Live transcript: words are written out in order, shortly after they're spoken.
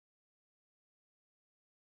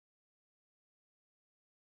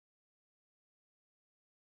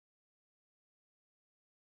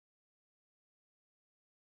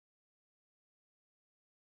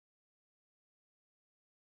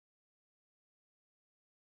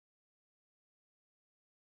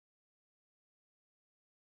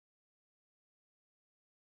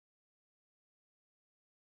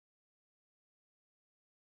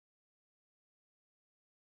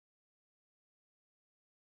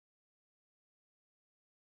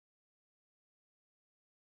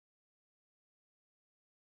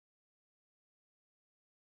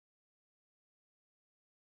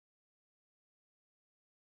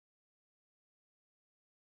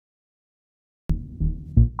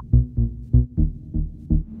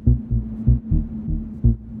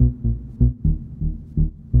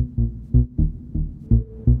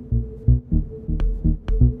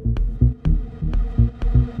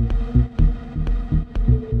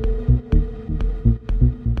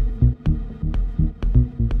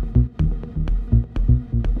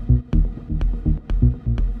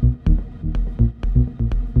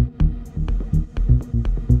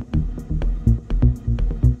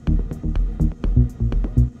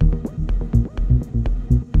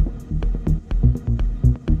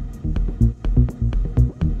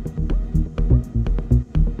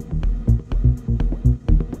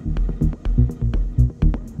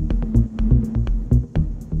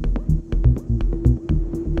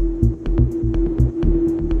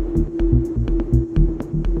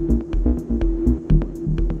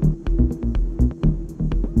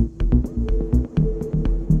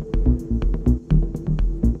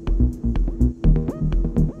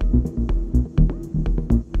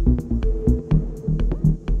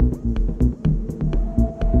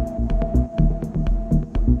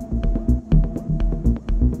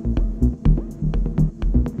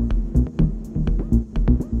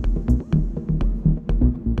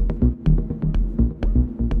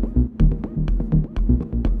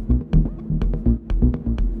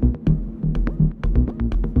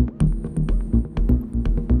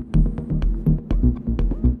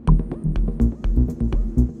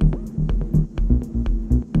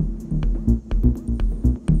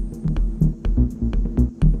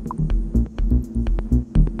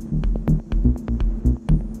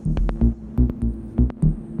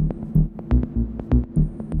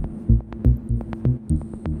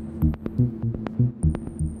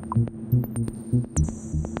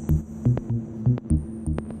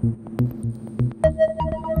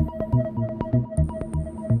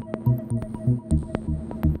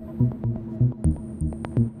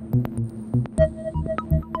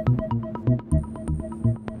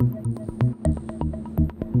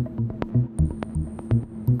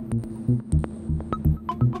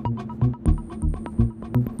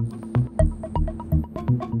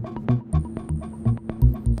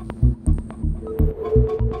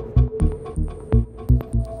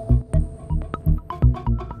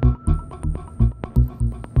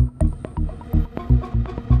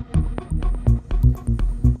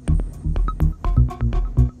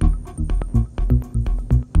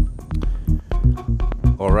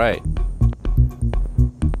right.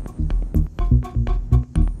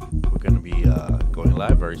 We're going to be going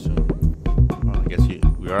live very soon. Well, I guess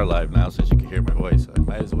we are live now since you can hear my voice. I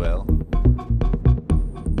might as well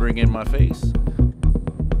bring in my face.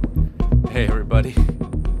 Hey, everybody.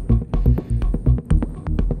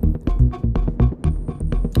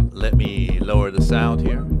 Let me lower the sound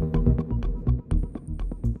here.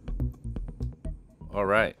 All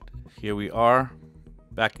right. Here we are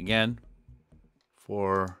back again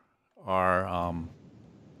for our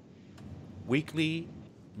weekly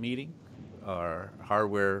meeting, our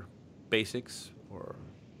hardware basics, or,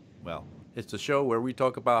 well, it's a show where we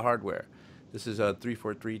talk about hardware. This is a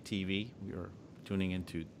 343 TV. We are tuning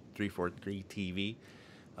into 343 TV.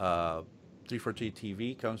 343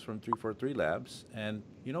 TV comes from 343 Labs. And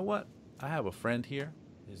you know what? I have a friend here.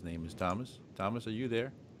 His name is Thomas. Thomas, are you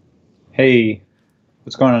there? Hey,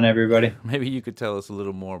 what's going on, everybody? Maybe you could tell us a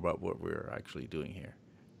little more about what we're actually doing here.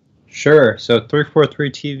 Sure. So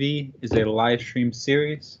 343 TV is a live stream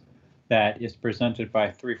series that is presented by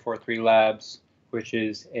 343 Labs, which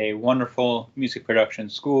is a wonderful music production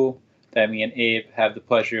school that me and Abe have the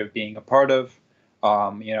pleasure of being a part of.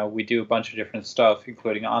 We do a bunch of different stuff,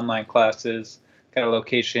 including online classes. Got a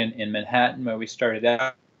location in Manhattan where we started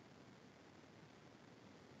out.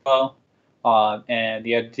 And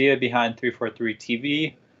the idea behind 343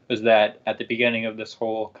 TV was that at the beginning of this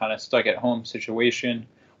whole kind of stuck at home situation,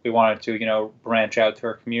 we wanted to, branch out to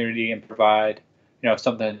our community and provide,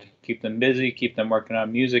 something to keep them busy, keep them working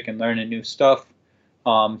on music and learning new stuff.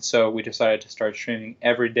 So we decided to start streaming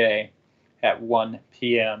every day at 1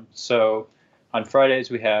 p.m. So on Fridays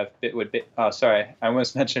we have I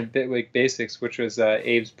almost mentioned Bitwig Basics, which was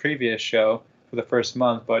Abe's previous show for the first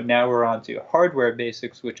month, but now we're on to Hardware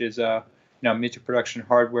Basics, which is music production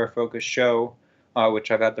hardware focused show, which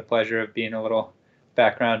I've had the pleasure of being a little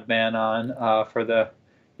background man on for the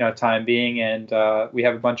time being, and we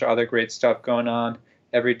have a bunch of other great stuff going on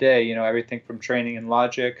every day. Everything from training in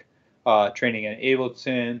Logic, training in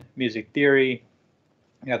Ableton, music theory.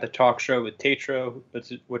 You got the talk show with TAETRO,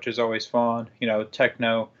 which is always fun.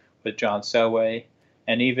 Techno with John Selway,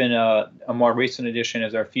 and even a more recent addition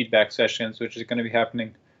is our feedback sessions, which is going to be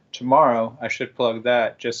happening tomorrow. I should plug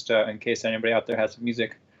that just in case anybody out there has some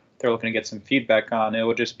music they're looking to get some feedback on. It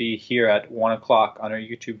will just be here at 1 o'clock on our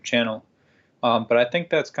YouTube channel. But I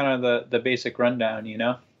think that's kind of the basic rundown,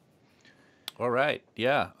 All right.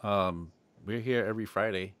 Yeah. We're here every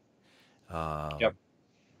Friday. Yep.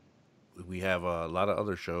 We have a lot of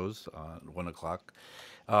other shows on 1 o'clock.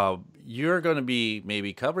 You're going to be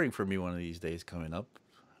maybe covering for me one of these days coming up.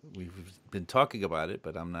 We've been talking about it,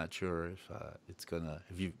 but I'm not sure if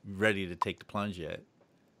you're ready to take the plunge yet.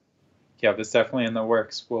 Yeah, it's definitely in the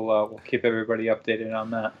works. We'll keep everybody updated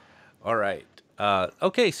on that. All right.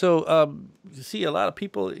 Okay, so you see a lot of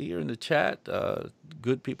people here in the chat.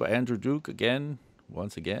 Good people. Andrew Duque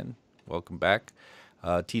once again, welcome back.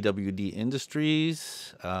 TWD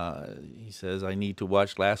Industries. He says, I need to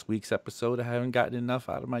watch last week's episode. I haven't gotten enough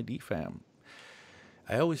out of my DFAM.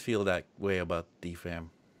 I always feel that way about DFAM.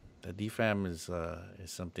 The DFAM is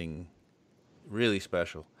something really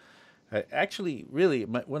special. Actually, really,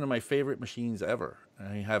 one of my favorite machines ever.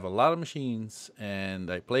 I have a lot of machines,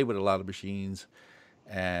 and I play with a lot of machines,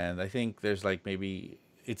 and I think there's maybe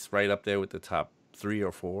it's right up there with the top 3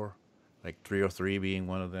 or 4, like 303 being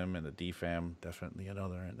one of them, and the DFAM definitely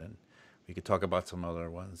another, and then we could talk about some other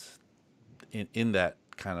ones in that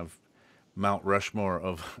kind of Mount Rushmore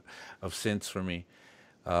of synths for me.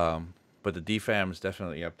 But the DFAM is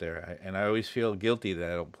definitely up there, and I always feel guilty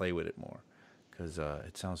that I don't play with it more because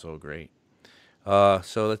it sounds so great.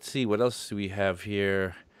 So let's see, what else do we have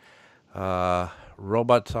here?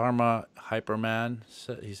 Robotarma Hyperman.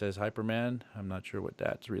 He says Hyperman. I'm not sure what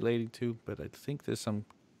that's relating to, but I think there's some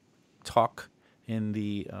talk in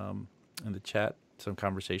the chat, some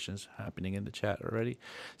conversations happening in the chat already.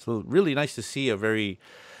 So really nice to see a very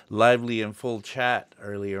lively and full chat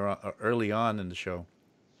early on in the show.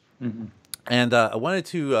 Mm-hmm. And I wanted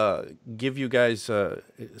to give you guys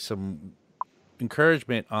some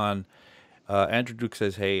encouragement on. Andrew Duque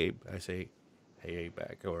says, "Hey, Abe." I say, "Hey, Abe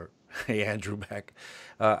back," or "Hey, Andrew back."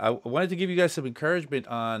 I wanted to give you guys some encouragement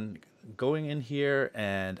on going in here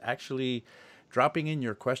and actually dropping in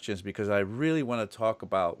your questions, because I really want to talk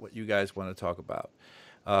about what you guys want to talk about.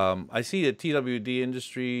 I see that TWD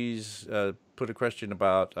Industries put a question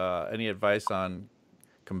about any advice on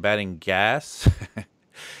combating gas.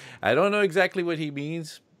 I don't know exactly what he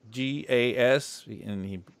means, GAS,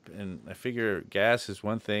 and I figure gas is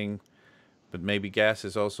one thing, but maybe gas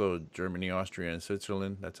is also Germany, Austria, and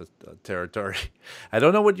Switzerland. That's a territory. I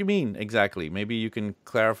don't know what you mean exactly. Maybe you can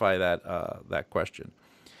clarify that question.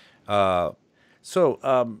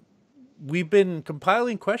 So we've been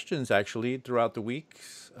compiling questions actually throughout the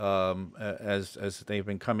weeks as they've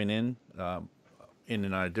been coming in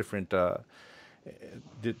our different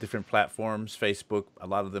platforms. Facebook, a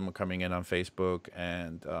lot of them are coming in on Facebook,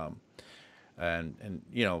 and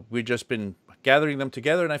we've just been gathering them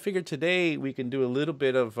together. And I figured today we can do a little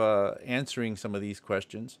bit of answering some of these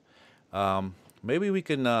questions. Maybe we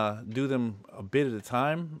can do them a bit at a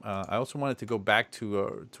time. I also wanted to go back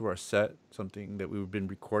to our set, something that we've been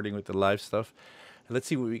recording with the live stuff. Let's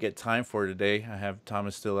see what we get time for today. I have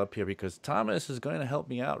Thomas still up here because Thomas is going to help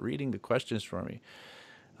me out reading the questions for me.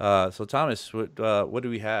 So Thomas, what do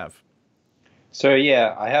we have? So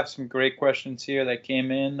yeah, I have some great questions here that came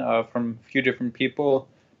in from a few different people.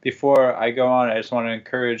 Before I go on, I just want to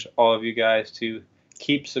encourage all of you guys to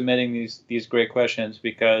keep submitting these great questions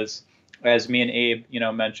because, as me and Abe,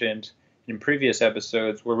 mentioned in previous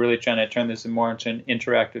episodes, we're really trying to turn this more into an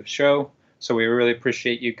interactive show. So we really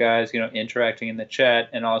appreciate you guys, interacting in the chat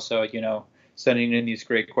and also, sending in these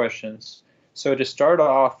great questions. So to start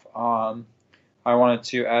off, I wanted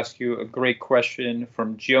to ask you a great question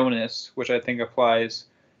from Jonas, which I think applies,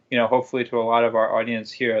 hopefully to a lot of our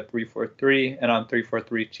audience here at 343 and on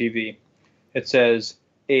 343 TV. It says,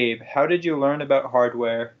 Abe, how did you learn about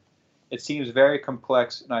hardware? It seems very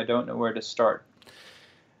complex, and I don't know where to start.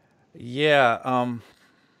 Yeah, I'm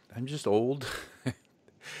just old.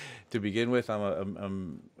 To begin with,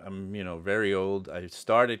 I'm very old. I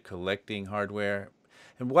started collecting hardware,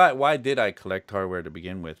 and why did I collect hardware to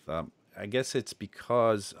begin with? I guess it's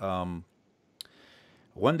because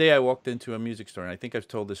one day I walked into a music store, and I think I've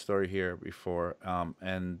told this story here before,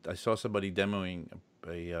 and I saw somebody demoing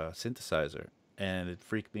a synthesizer, and it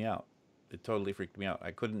freaked me out. It totally freaked me out.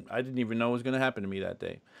 I didn't even know what was going to happen to me that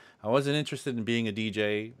day. I wasn't interested in being a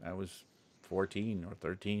DJ. I was 14 or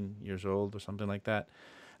 13 years old or something like that.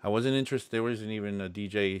 I wasn't interested. There wasn't even a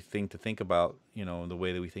DJ thing to think about, the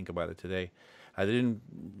way that we think about it today. I didn't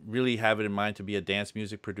really have it in mind to be a dance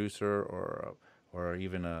music producer or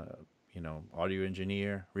even a audio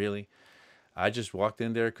engineer. Really, I just walked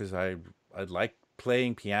in there because I liked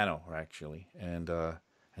playing piano actually, and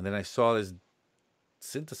then I saw this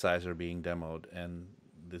synthesizer being demoed, and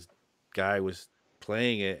this guy was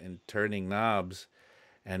playing it and turning knobs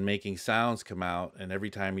and making sounds come out, and every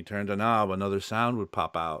time he turned a knob another sound would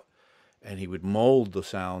pop out, and he would mold the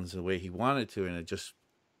sounds the way he wanted to, and it just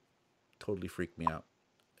totally freaked me out.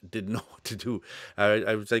 Didn't know what to do.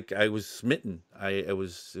 I was like, I was smitten. It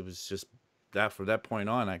was just that from that point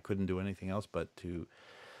on I couldn't do anything else but to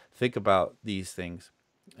think about these things.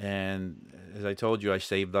 And as I told you, I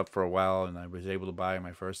saved up for a while, and I was able to buy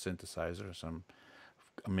my first synthesizer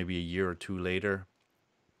maybe a year or two later,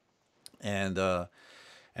 and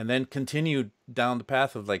then continued down the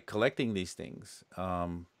path of like collecting these things.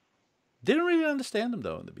 Didn't really understand them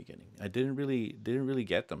though in the beginning. I didn't really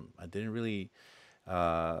get them. I didn't really.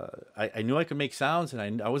 I knew I could make sounds,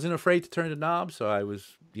 and I wasn't afraid to turn the knob, so I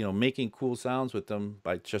was making cool sounds with them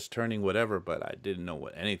by just turning whatever. But I didn't know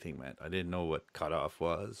what anything meant. I didn't know what cutoff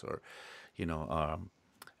was, or you know um,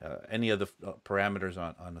 any of the parameters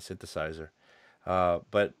on a synthesizer.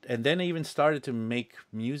 And then I even started to make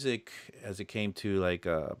music as it came to like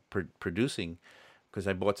producing, because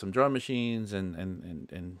I bought some drum machines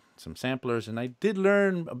and some samplers, and I did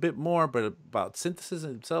learn a bit more, but about synthesis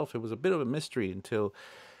itself, it was a bit of a mystery until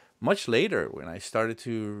much later when I started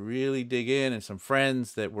to really dig in, and some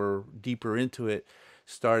friends that were deeper into it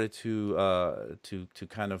started to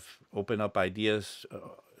kind of open up ideas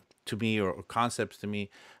to me, or concepts to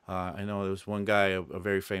me. I know there was one guy, a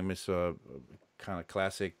very famous kind of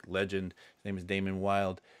classic legend. His name is Damon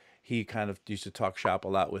Wild. He kind of used to talk shop a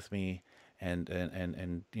lot with me, and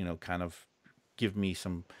kind of give me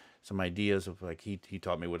some ideas of like he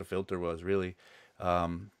taught me what a filter was really.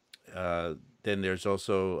 Um, then there's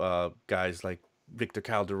also guys like Victor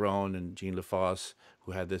Calderon and Gene LaFosse,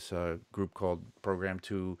 who had this group called Program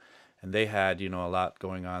 2, and they had a lot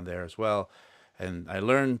going on there as well. And I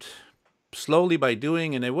learned slowly by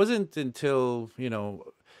doing, and it wasn't until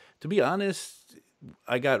to be honest,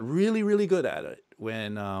 I got really really good at it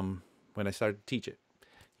when I started to teach it.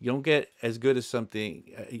 You don't get as good as something.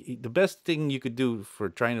 The best thing you could do for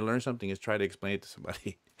trying to learn something is try to explain it to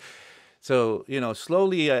somebody. So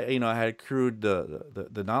slowly, I had accrued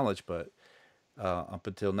the knowledge, but up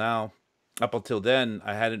until now, up until then,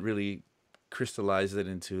 I hadn't really crystallized it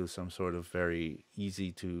into some sort of very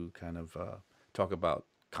easy to kind of talk about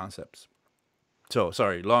concepts. So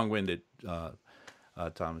sorry, long-winded,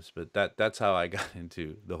 Thomas, but that's how I got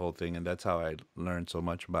into the whole thing, and that's how I learned so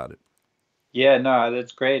much about it. Yeah, no,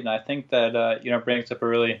 that's great, and I think that brings up a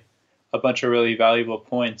really a bunch of really valuable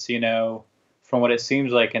points, from what it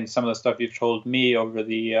seems like and some of the stuff you've told me over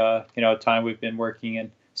the, time we've been working.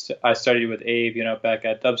 And I studied with Abe, back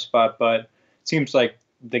at Dubspot, but it seems like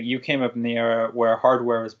that you came up in the era where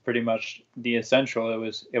hardware was pretty much the essential. It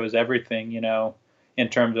was everything, in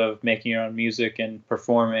terms of making your own music and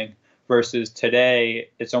performing, versus today,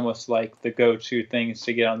 it's almost like the go-to things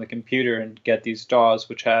to get on the computer and get these DAWs,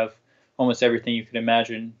 which have almost everything you can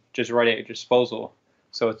imagine just right at your disposal.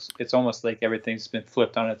 So it's almost like everything's been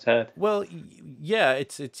flipped on its head. Well, yeah,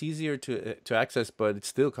 it's easier to access, but it's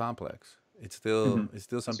still complex. It's still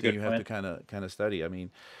something you have to kind of study. I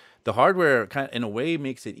mean, the hardware in a way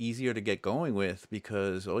makes it easier to get going with,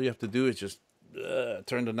 because all you have to do is just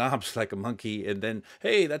turn the knobs like a monkey, and then,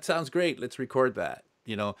 hey, that sounds great, let's record that.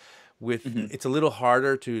 It's a little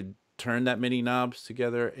harder to turn that many knobs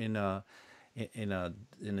together in a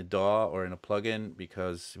DAW or in a plugin,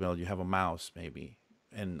 because you have a mouse maybe,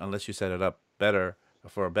 and unless you set it up better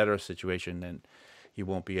for a better situation, then you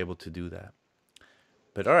won't be able to do that.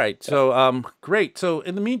 But all right, so great. So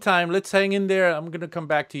in the meantime, let's hang in there. I'm gonna come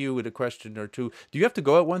back to you with a question or two. Do you have to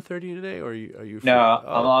go at 1:30 today, or are you free? No,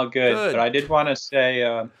 I'm all good. But I did want to say,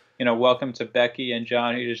 welcome to Becky and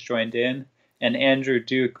John, who just joined in. And Andrew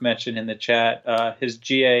Duque mentioned in the chat his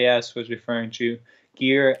GAS was referring to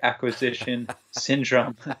gear acquisition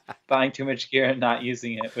syndrome, buying too much gear and not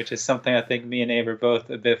using it, which is something I think me and Abe are both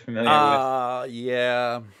a bit familiar with.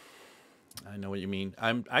 Yeah, I know what you mean.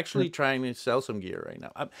 I'm actually trying to sell some gear right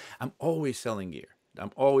now. I'm always selling gear.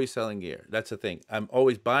 That's the thing. I'm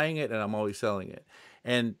always buying it and I'm always selling it.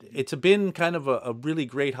 And it's been kind of a really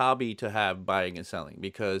great hobby to have, buying and selling,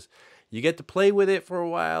 because you get to play with it for a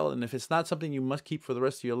while, and if it's not something you must keep for the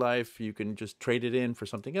rest of your life, you can just trade it in for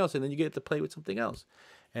something else, and then you get to play with something else.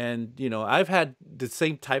 And I've had the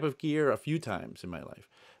same type of gear a few times in my life.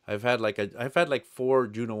 I've had like 4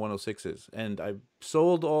 Juno 106s, and I've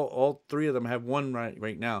sold all 3 of them. I have one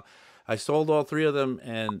right now. I sold all 3 of them,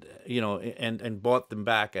 and and bought them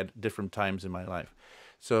back at different times in my life.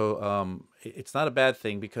 So it's not a bad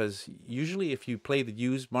thing, because usually if you play the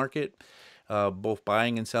used market, both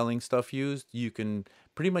buying and selling stuff used, you can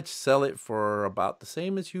pretty much sell it for about the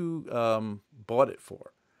same as you bought it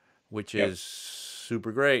for, which is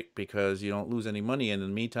super great, because you don't lose any money, and in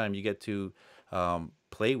the meantime you get to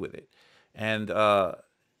play with it. And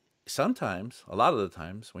sometimes, a lot of the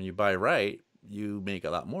times, when you buy right, you make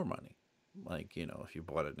a lot more money, like if you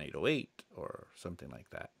bought an 808 or something like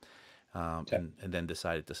that, and then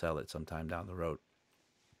decided to sell it sometime down the road.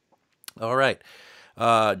 All right.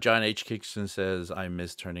 John H. Kingston says, I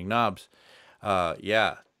miss turning knobs.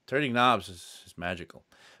 Yeah, turning knobs is magical.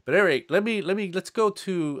 But anyway, let's go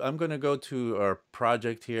to, I'm going to go to our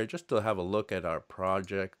project here, just to have a look at our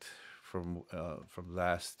project from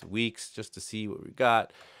last week's, just to see what we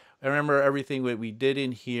got. I remember everything that we did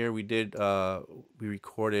in here. We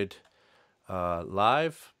recorded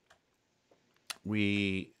live.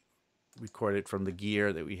 We recorded from the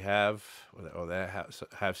gear that we have, or that I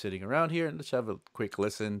have sitting around here, and let's have a quick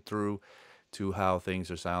listen through to how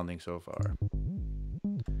things are sounding so far.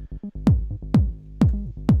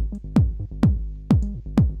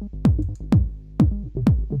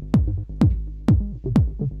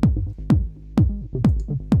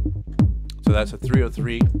 So that's a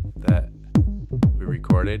 303 that we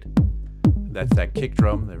recorded. That's that kick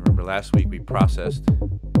drum. Remember last week we processed.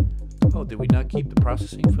 Oh, did we not keep the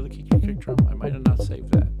processing for the kick drum? I might have not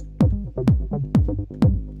saved that.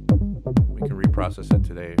 We can reprocess it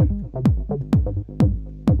today.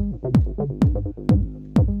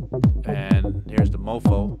 And here's the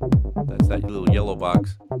mofo. That's that little yellow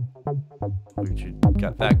box, which you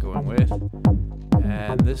got that going with.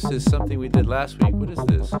 And this is something we did last week. What is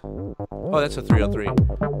this? Oh, that's a 303.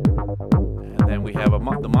 And then we have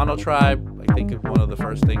the Mono Tribe. I think of one of the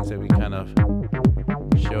first things that we kind of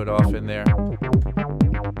showed off in there. And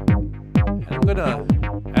I'm gonna,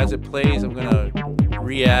 as it plays, I'm gonna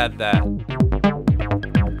re-add that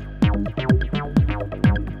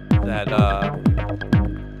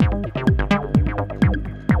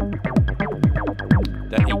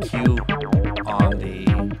EQ on the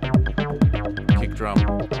kick drum,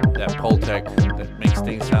 that Pultec that makes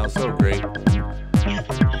things sound so great.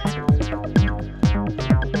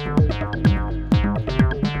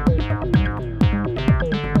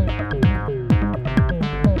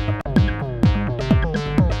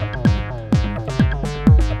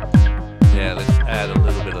 Yeah, let's add a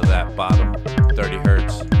little bit of that bottom 30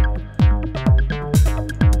 hertz.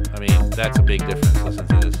 I mean, that's a big difference. Listen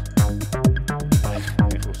to this.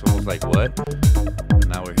 It was almost like, what? But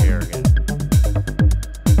now we're here again.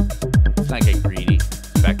 Let's not get greedy.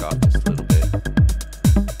 Back off just a little bit.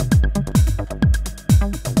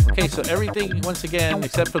 So everything, once again,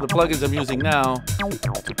 except for the plugins I'm using now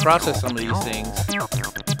to process some of these things,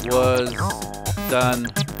 was done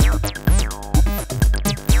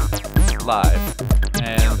live.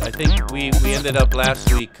 And I think we ended up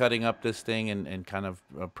last week cutting up this thing and kind of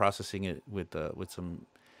processing it with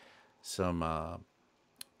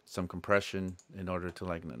some compression in order to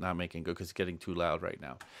like not make it good because it's getting too loud right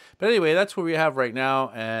now. But anyway, that's what we have right now,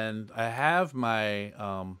 and I have my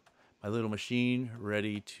my little machine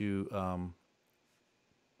ready to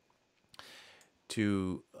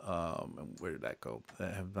where did that go? I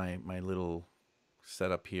have my little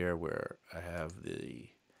setup here where I have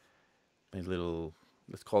my little,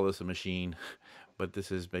 let's call this a machine, but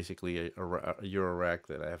this is basically a Euro rack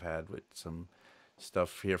that I've had with some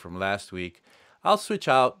stuff here from last week. I'll switch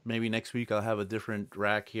out. Maybe next week I'll have a different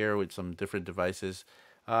rack here with some different devices.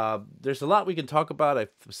 There's a lot we can talk about. I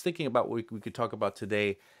was thinking about what we could talk about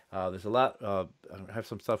today. There's a lot. I have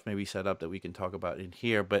some stuff maybe set up that we can talk about in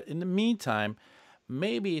here. But in the meantime,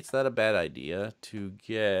 maybe it's not a bad idea to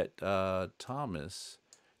get Thomas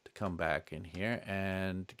to come back in here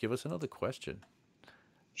and give us another question.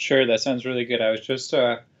 Sure, that sounds really good. I was just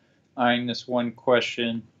eyeing this one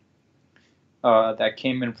question that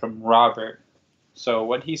came in from Robert. So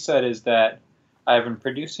what he said is that I've been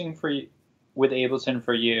producing with Ableton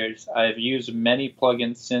for years. I've used many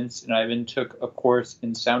plugins since, and I even took a course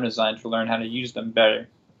in sound design to learn how to use them better.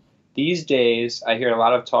 These days, I hear a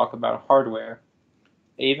lot of talk about hardware.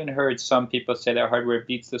 I even heard some people say that hardware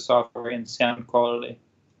beats the software in sound quality.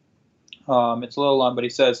 It's a little long, but he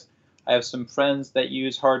says, I have some friends that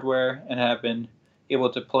use hardware and have been able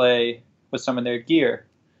to play with some of their gear.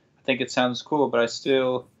 I think it sounds cool, but I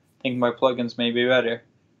still think my plugins may be better.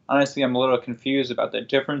 Honestly, I'm a little confused about the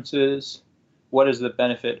differences. What is the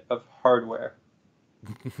benefit of hardware?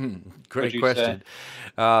 Great question.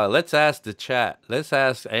 Let's ask the chat. Let's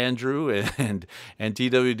ask Andrew and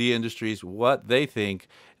TWD Industries what they think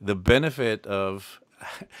the benefit of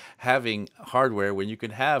having hardware when you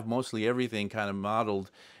can have mostly everything kind of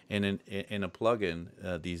modeled in a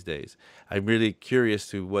plugin these days. I'm really curious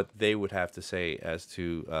to what they would have to say as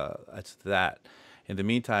to that. In the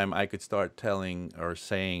meantime, I could start telling or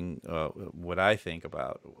saying what I think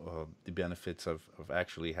about the benefits of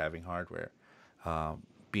actually having hardware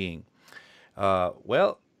being.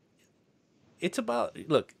 Well, it's about,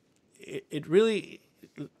 look, it really,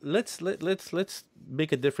 let's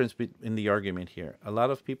make a difference in the argument here. A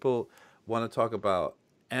lot of people want to talk about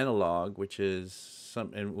analog, which is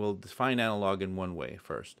and we'll define analog in one way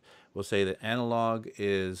first. We'll say that analog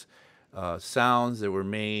is sounds that were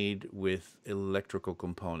made with electrical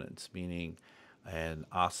components, meaning an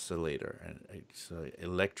oscillator, and it's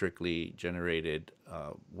electrically generated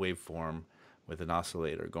waveform with an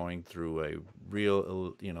oscillator going through a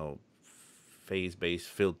real, phase-based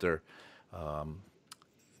filter.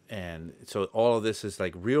 And so all of this is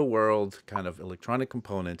like real-world kind of electronic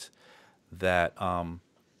components that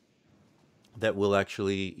that will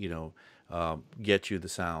actually, get you the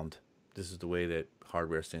sound. This is the way that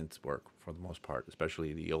hardware synths work for the most part,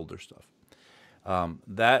 especially the older stuff.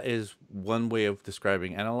 That is one way of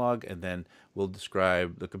describing analog, and then we'll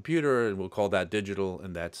describe the computer, and we'll call that digital,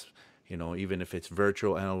 and that's, even if it's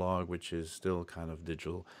virtual analog, which is still kind of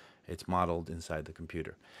digital, it's modeled inside the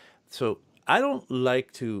computer. So I don't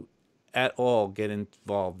like to at all get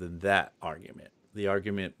involved in that argument. The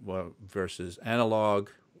argument versus analog,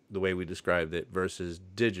 the way we described it, versus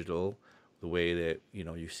digital, the way that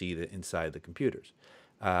you see the inside the computers,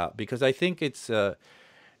 because I think it's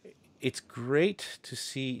great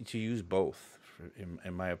to use both.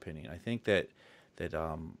 In my opinion, I think that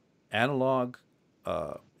analog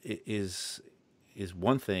is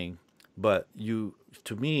one thing, but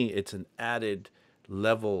to me it's an added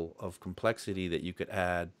level of complexity that you could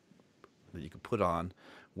put on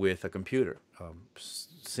with a computer.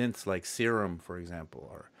 Synths like Serum, for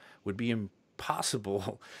example, would be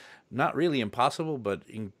impossible. Not really impossible, but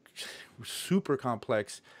super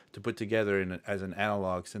complex to put together as an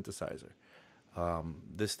analog synthesizer.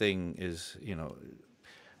 This thing is,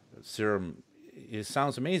 Serum, it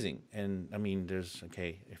sounds amazing. And I mean,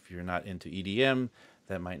 if you're not into EDM,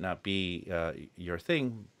 that might not be your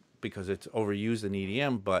thing because it's overused in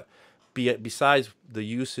EDM. But besides the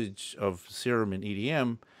usage of Serum in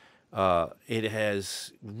EDM, it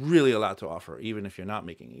has really a lot to offer, even if you're not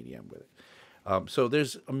making EDM with it. So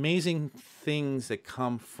there's amazing things that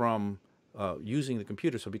come from using the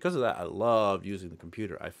computer. So because of that, I love using the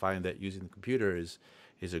computer. I find that using the computer is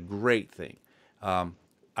a great thing.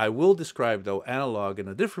 I will describe, though, analog in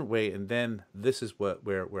a different way, and then this is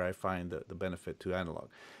where I find the benefit to analog.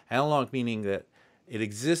 Analog meaning that it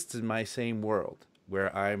exists in my same world,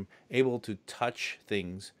 where I'm able to touch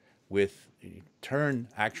things with, turn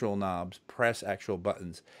actual knobs, press actual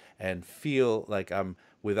buttons, and feel like I'm,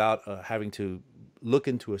 without having to look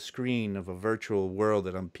into a screen of a virtual world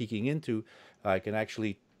that I'm peeking into. I can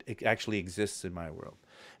actually, it actually exists in my world.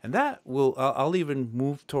 And that will, I'll even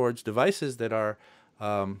move towards devices that are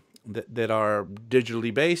that are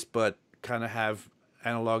digitally based, but kind of have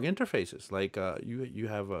analog interfaces. Like you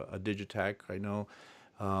have a Digitech, I know,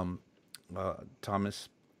 Thomas,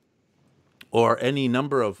 or any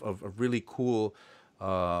number of really cool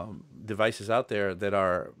devices out there that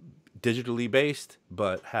are digitally based,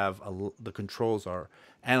 but have the controls are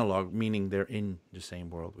analog, meaning they're in the same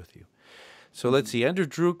world with you. So let's see. Andrew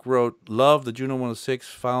Duque wrote, "Love the Juno 106.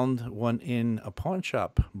 Found one in a pawn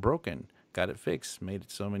shop, broken. Got it fixed.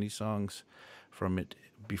 Made so many songs from it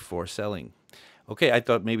before selling." Okay, I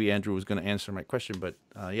thought maybe Andrew was going to answer my question, but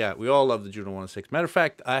yeah, we all love the Juno 106. Matter of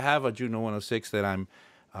fact, I have a Juno 106 that I'm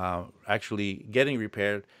actually getting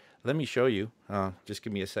repaired. Let me show you. Just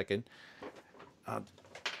give me a second.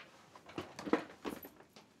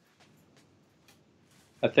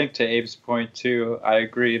 I think to Abe's point too, I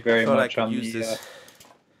agree very Thought I much could on use this.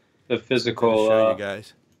 the I'm physical. going to show you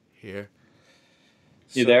guys here.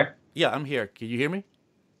 You So, there? yeah, I'm here. Can you hear me?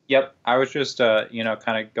 Yep. I was just you know,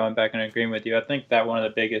 kind of going back and agreeing with you. I think that one of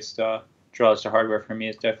the biggest draws to hardware for me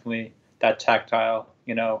is definitely that tactile.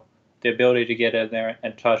 You know, the ability to get in there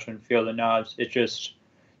and touch and feel the knobs. It just,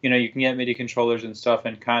 you know, you can get MIDI controllers and stuff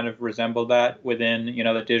and kind of resemble that within, you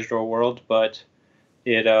know, the digital world, but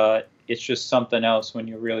it's just something else when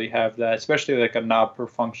you really have that, especially like a knob per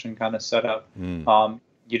function kind of setup.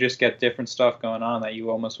 You just get different stuff going on that you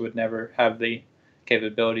almost would never have the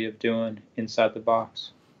capability of doing inside the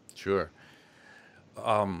box. Sure.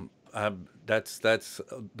 That's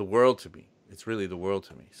the world to me. It's really the world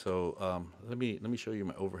to me. So let me show you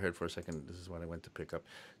my overhead for a second. This is what I went to pick up.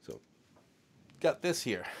 So got this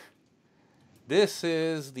here. This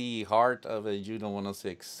is the heart of a Juno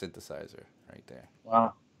 106 synthesizer right there.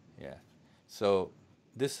 Wow. Yeah. So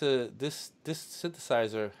this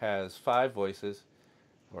synthesizer has 5 voices,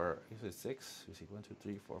 or is it 6? You see, 1, 2,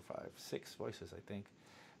 3, 4, 5, 6 voices, I think,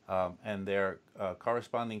 and they're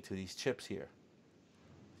corresponding to these chips here.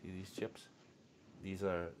 See these chips? These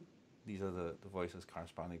are the voices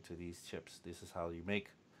corresponding to these chips. This is how you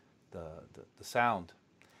make the sound.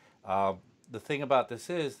 The thing about this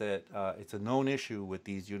is that it's a known issue with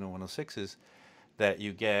these Juno 106s that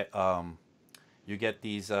you get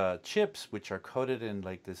these chips which are coated in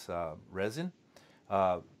like this resin.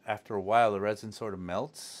 After a while, the resin sort of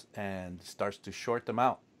melts and starts to short them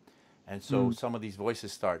out, and so some of these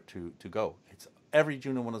voices start to go. It's every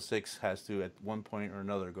Juno 106 has to at one point or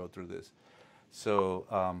another go through this.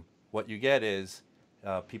 So what you get is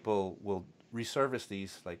people will resurface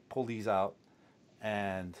these, like pull these out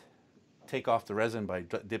and take off the resin by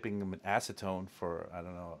dipping them in acetone for, I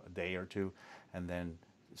don't know, a day or two, and then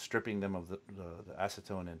stripping them of the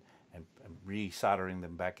acetone and re-soldering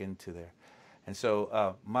them back into there. And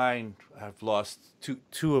so mine, I've lost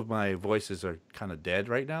two of my voices are kind of dead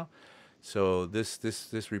right now. So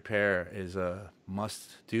this repair is a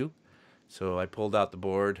must do. So I pulled out the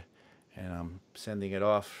board and I'm sending it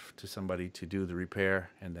off to somebody to do the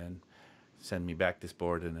repair and then send me back this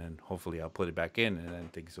board, and then hopefully I'll put it back in and then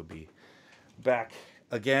things will be back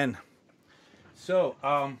again. So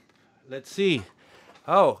let's see.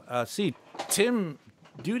 See, Tim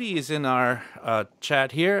Duty is in our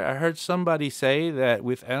chat here. I heard somebody say that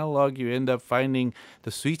with analog you end up finding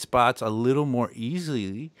the sweet spots a little more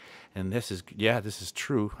easily, and this is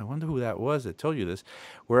true. I wonder who that was that told you this.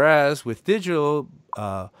 Whereas with digital,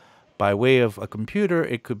 by way of a computer,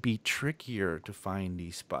 it could be trickier to find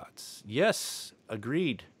these spots. Yes,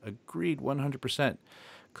 agreed 100%.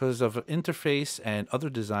 Because of interface and other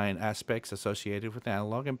design aspects associated with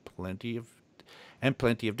analog and plenty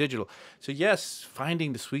of digital. So yes,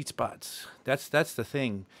 finding the sweet spots. That's the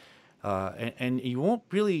thing, and you won't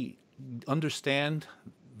really understand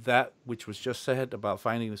that which was just said about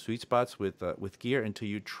finding the sweet spots with gear until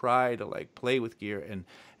you try to like play with gear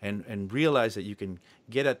and realize that you can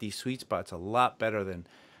get at these sweet spots a lot better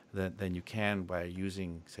than you can by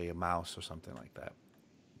using, say, a mouse or something like that.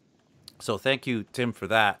 So thank you, Tim, for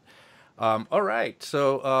that. All right,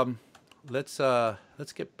 so let's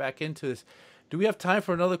get back into this. Do we have time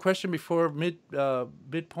for another question before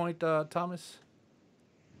midpoint, Thomas?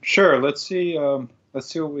 Sure. Let's see. Let's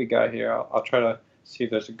see what we got here. I'll try to see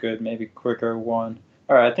if there's a good, maybe quicker one.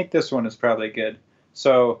 All right. I think this one is probably good.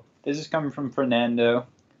 So this is coming from Fernando,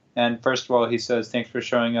 and first of all, he says, "Thanks for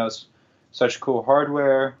showing us such cool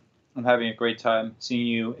hardware. I'm having a great time seeing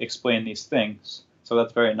you explain these things." So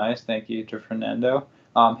that's very nice. Thank you to Fernando.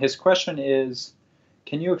 His question is,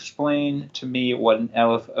 can you explain to me what an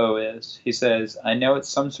LFO is? He says, I know it's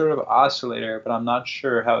some sort of oscillator, but I'm not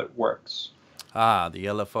sure how it works. Ah, the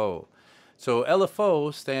LFO. So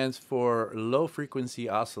LFO stands for low frequency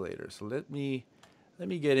oscillator. So let me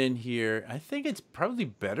get in here. I think it's probably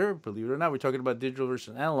better, believe it or not. We're talking about digital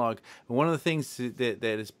versus analog. And one of the things that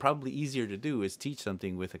is probably easier to do is teach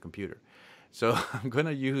something with a computer. So I'm going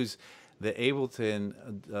to use the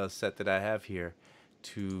Ableton set that I have here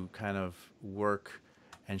to kind of work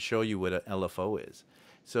and show you what an LFO is.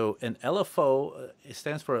 So an LFO, it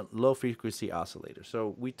stands for low frequency oscillator.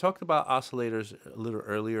 So we talked about oscillators a little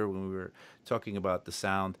earlier when we were talking about the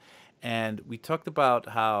sound. And we talked about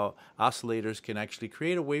how oscillators can actually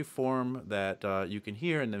create a waveform that you can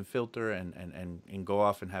hear and then filter and go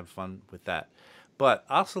off and have fun with that. But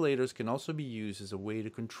oscillators can also be used as a way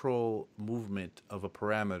to control movement of a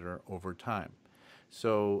parameter over time.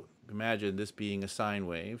 So imagine this being a sine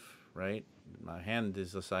wave, right? My hand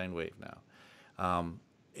is a sine wave now.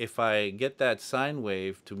 If I get that sine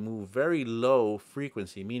wave to move very low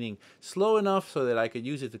frequency, meaning slow enough so that I could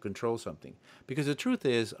use it to control something. Because the truth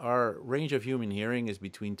is, our range of human hearing is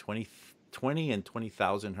between 20 and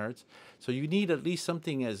 20,000 hertz. So you need at least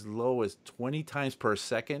something as low as 20 times per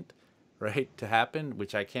second, right, to happen,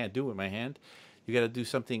 which I can't do with my hand. You got to do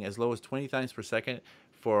something as low as 20 times per second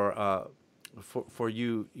for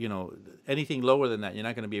you, anything lower than that, you're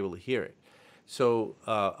not going to be able to hear it. So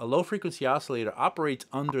a low frequency oscillator operates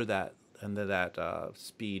under that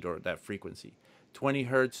speed or that frequency. 20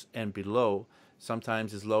 hertz and below,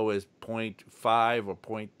 sometimes as low as 0.5 or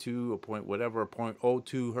 0.2 or point whatever,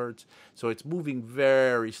 0.02 hertz. So it's moving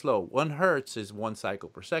very slow. 1 hertz is 1 cycle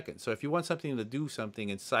per second. So if you want something to do something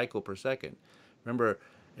in cycle per second, remember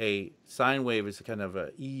a sine wave is kind of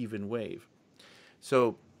an even wave.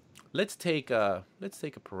 So let's take a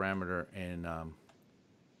parameter and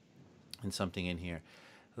something in here.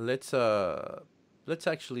 Let's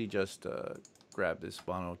actually just grab this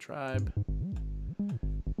mono tribe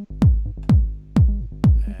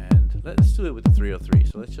and let's do it with the 303.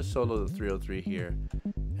 So let's just solo the 303 here,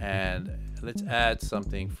 and let's add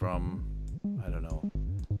something from, I don't know,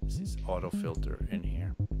 this is auto filter in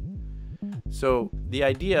here. So the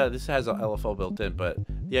idea, this has an LFO built in, but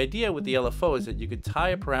the idea with the LFO is that you could tie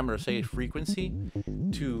a parameter, say a frequency,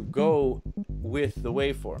 to go with the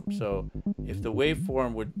waveform. So if the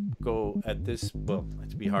waveform would go at this, well,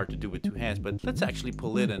 it'd be hard to do with 2 hands, but let's actually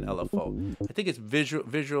pull in an LFO. I think it's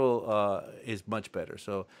visual is much better.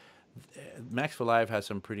 So Max for Live has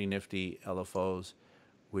some pretty nifty LFOs,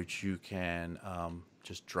 which you can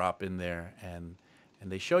just drop in there, and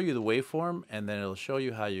they show you the waveform, and then it'll show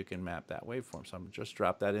you how you can map that waveform. So I'm just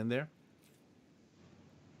drop that in there.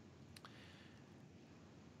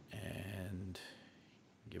 And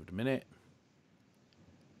give it a minute.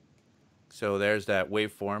 So there's that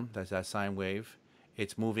waveform. That's that sine wave.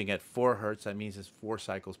 It's moving at 4 hertz. That means it's 4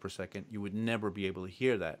 cycles per second. You would never be able to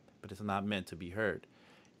hear that, but it's not meant to be heard.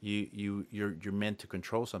 You're meant to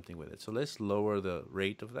control something with it. So let's lower the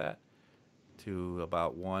rate of that to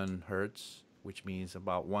about 1 hertz, which means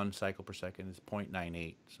about 1 cycle per second is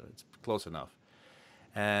 0.98. So it's close enough.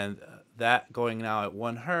 And that going now at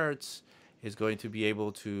 1 hertz is going to be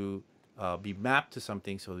able to be mapped to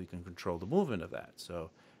something so you can control the movement of that. So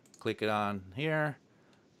click it on here,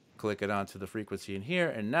 click it onto the frequency in here,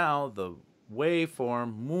 and now the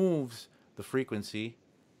waveform moves the frequency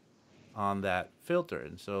on that filter.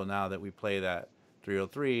 And so now that we play that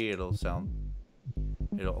 303, it'll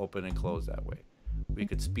open and close that way. We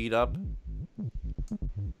could speed up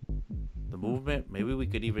the movement. Maybe we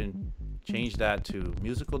could even change that to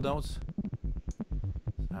musical notes.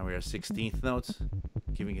 Now we're at 16th notes,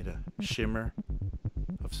 giving it a shimmer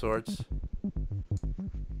of sorts.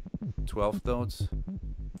 12th notes,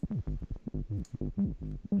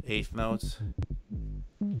 8th notes,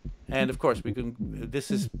 and of course we can.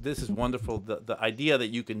 This is wonderful. The idea that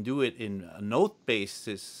you can do it in a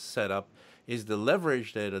note-based setup is the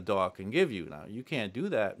leverage that a DAW can give you. Now you can't do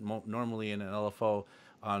that normally in an LFO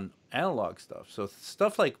on analog stuff. So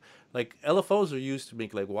stuff like LFOs are used to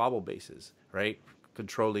make like wobble basses, right?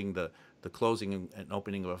 Controlling the closing and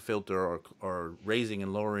opening of a filter or raising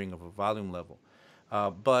and lowering of a volume level.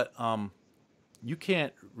 But you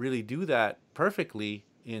can't really do that perfectly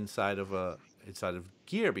inside of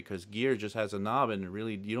gear, because gear just has a knob and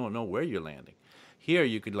really you don't know where you're landing. Here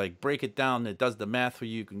you could like break it down. It does the math for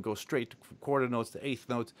you. You can go straight to quarter notes to 8th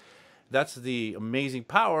notes. that's the amazing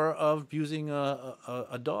power of using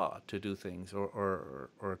a DAW to do things,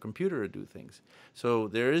 or a computer to do things. So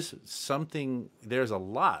there's a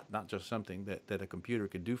lot, not just something that a computer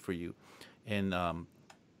can do for you, and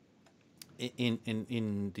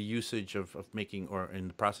in the usage of making, or in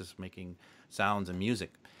the process of making sounds and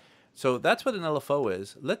music. So that's what an LFO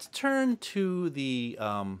is. Let's turn to the.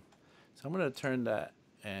 So I'm going to turn that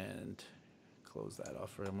and close that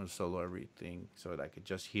off. I'm going to solo everything so that I could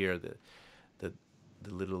just hear the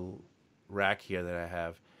little rack here that I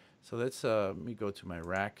have. So let's let me go to my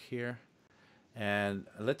rack here, and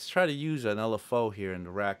let's try to use an LFO here in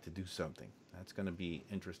the rack to do something. That's going to be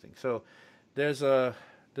interesting. So there's a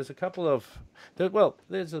couple of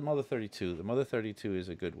there's a Mother 32. The Mother 32 is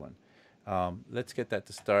a good one. Let's get that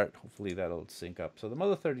to start. Hopefully that'll sync up. So the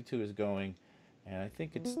Mother 32 is going, and I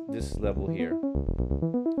think it's this level here.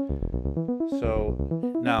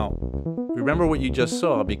 So now, remember what you just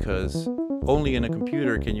saw, because only in a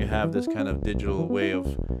computer can you have this kind of digital way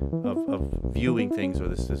of viewing things, or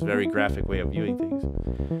this very graphic way of viewing things.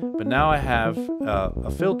 But now I have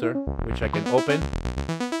a filter which I can open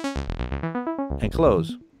and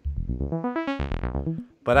close.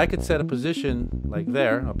 But I could set a position like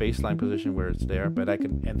there, a baseline position where it's there. But I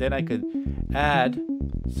could add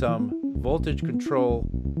some voltage control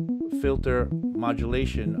filter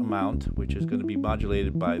modulation amount, which is going to be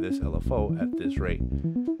modulated by this LFO at this rate.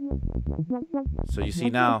 So you see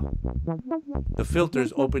now the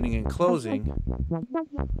filter's opening and closing,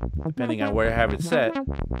 depending on where I have it set,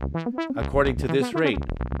 according to this rate.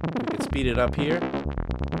 We could speed it up here.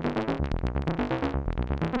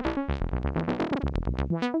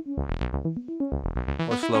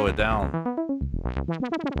 Or slow it down.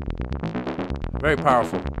 Very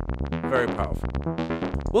powerful. Very powerful.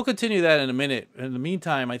 We'll continue that in a minute. In the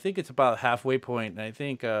meantime, I think it's about halfway point, and I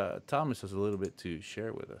think Thomas has a little bit to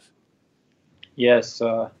share with us. Yes,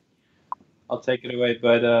 I'll take it away.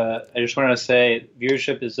 But I just wanted to say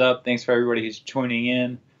viewership is up. Thanks for everybody who's tuning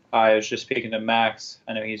in. I was just speaking to Max.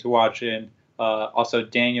 I know he's watching. Also,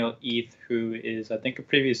 Daniel Eth, who is, I think, a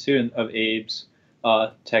previous student of Abe's,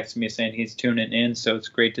 texted me saying he's tuning in. So it's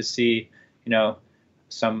great to see,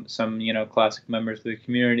 some classic members of the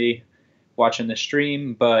community watching the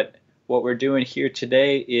stream. But what we're doing here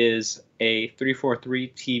today is a 343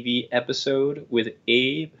 TV episode with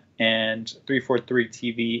Abe, and 343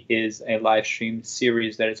 TV is a live stream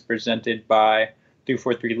series that is presented by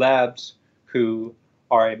 343 Labs, who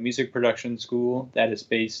are a music production school that is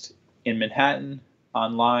based in Manhattan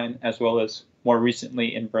online, as well as more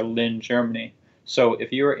recently in Berlin, Germany. So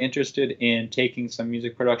if you are interested in taking some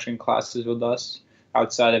music production classes with us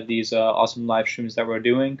outside of these awesome live streams that we're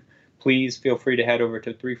doing, please feel free to head over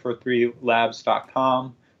to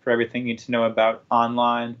 343labs.com for everything you need to know about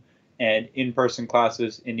online and in-person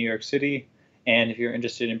classes in New York City. And if you're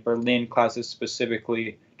interested in Berlin classes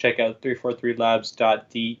specifically, check out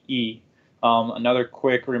 343labs.de. Another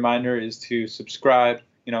quick reminder is to subscribe,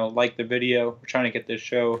 like the video. We're trying to get this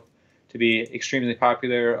show to be extremely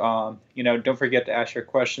popular. Don't forget to ask your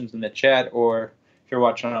questions in the chat, or if you're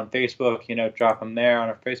watching on Facebook, drop them there on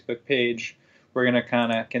our Facebook page. We're going to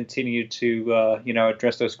kind of continue to,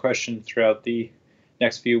 address those questions throughout the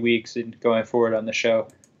next few weeks and going forward on the show.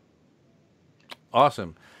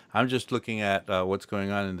 Awesome. I'm just looking at what's going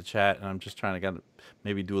on in the chat, and I'm just trying to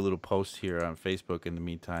maybe do a little post here on Facebook in the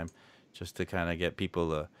meantime, just to kind of get people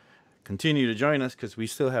to continue to join us, because we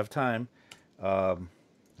still have time. I'm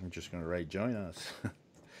just going to write join us.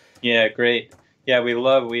 Yeah, great. Yeah, we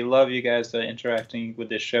love you guys interacting with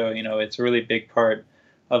this show. It's a really big part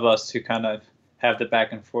of us to kind of have the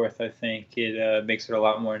back and forth. I think it makes it a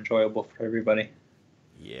lot more enjoyable for everybody.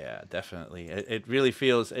 Yeah, definitely. It really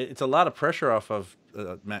feels, it's a lot of pressure off of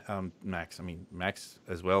Max. I mean, Max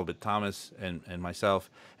as well, but Thomas and myself,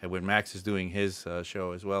 and when Max is doing his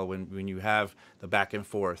show as well, when you have the back and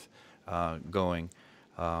forth going,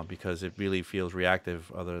 because it really feels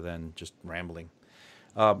reactive other than just rambling.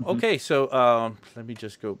 Okay, so let me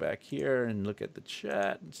just go back here and look at the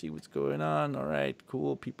chat and see what's going on. All right,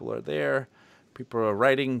 cool. People are there. People are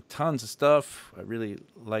writing tons of stuff. I really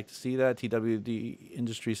like to see that. TWD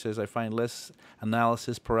Industry says, I find less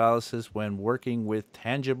analysis paralysis when working with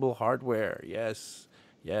tangible hardware. Yes,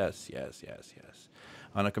 yes, yes, yes, yes.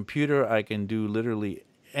 On a computer, I can do literally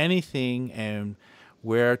anything, and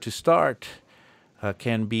where to start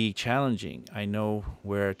can be challenging. I know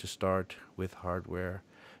where to start with hardware,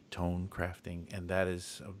 tone crafting, and that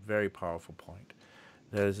is a very powerful point.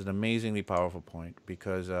 That is an amazingly powerful point,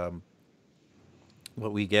 because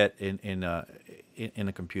what we get in a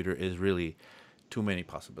computer is really too many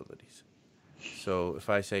possibilities. So if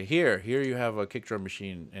I say here you have a kick drum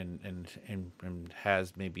machine and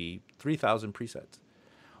has maybe 3,000 presets.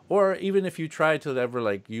 Or even if you try to ever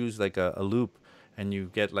like use like a loop and you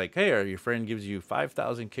get like, hey, or your friend gives you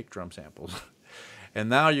 5,000 kick drum samples, and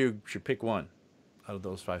now you should pick one out of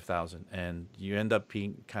those 5,000, and you end up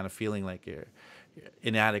being kind of feeling like you're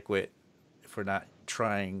inadequate for not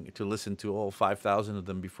trying to listen to all 5,000 of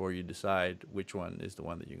them before you decide which one is the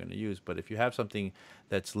one that you're going to use. But if you have something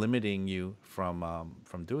that's limiting you from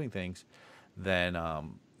doing things, then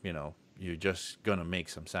you know, you're just going to make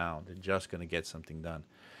some sound and just going to get something done.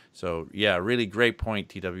 So yeah, really great point,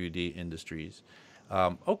 TWD Industries.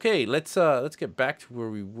 Okay, let's get back to where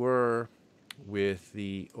we were with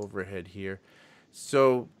the overhead here.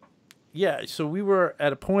 So yeah, so we were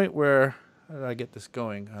at a point where, how did I get this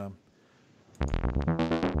going?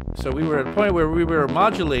 So we were at a point where we were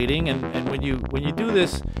modulating, and when you do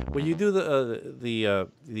this, when you do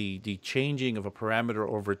the changing of a parameter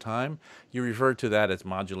over time, you refer to that as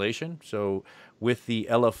modulation. So with the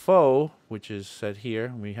LFO, which is set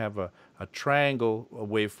here, we have a triangle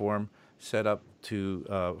waveform set up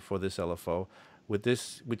to for this LFO. With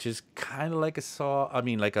this, which is kind of like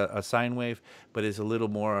like a sine wave, but is a little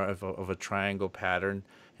more of a triangle pattern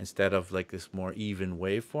instead of like this more even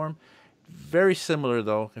waveform. Very similar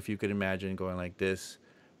though, if you could imagine going like this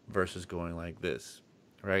versus going like this,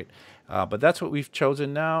 right? But that's what we've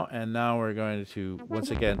chosen now, and now we're going to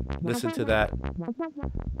once again listen to that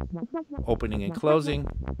opening and closing.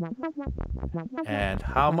 And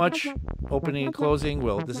how much opening and closing?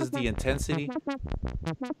 Well, this is the intensity,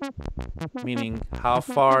 meaning how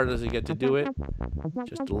far does it get to do it?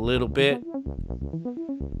 Just a little bit,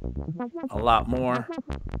 a lot more,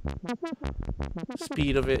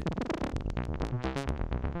 speed of it.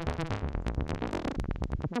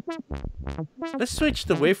 Let's switch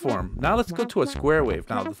the waveform. Now let's go to a square wave.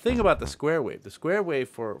 Now the thing about the square wave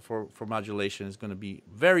for modulation is going to be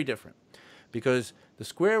very different, because the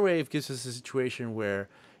square wave gives us a situation where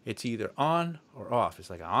it's either on or off. It's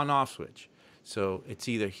like an on-off switch. So it's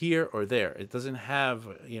either here or there. It doesn't have,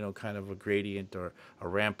 you know, kind of a gradient or a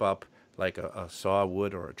ramp up like a saw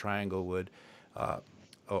would or a triangle would,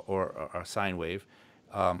 or a sine wave.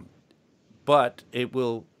 But it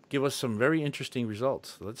will give us some very interesting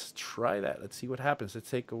results. Let's try that. Let's see what happens. Let's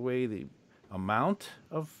take away the amount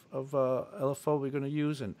of LFO we're going to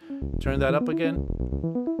use and turn that up again.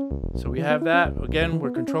 So we have that. Again,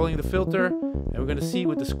 we're controlling the filter, and we're going to see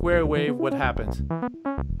with the square wave what happens.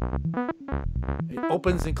 It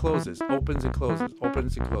opens and closes, opens and closes,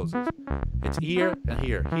 opens and closes. It's here and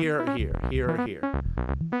here, here or here, here or here.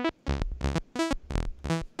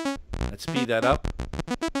 Let's speed that up.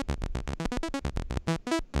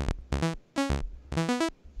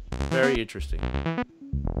 Very interesting.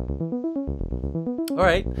 All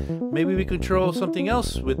right, maybe we control something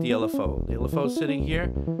else with the LFO. The LFO is sitting here.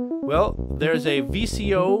 Well, there's a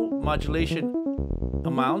VCO modulation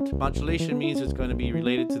amount. Modulation means it's going to be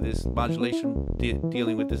related to this modulation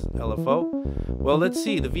dealing with this LFO. Well, let's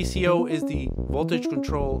see. The VCO is the voltage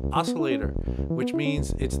control oscillator, which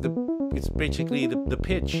means it's basically the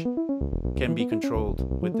pitch can be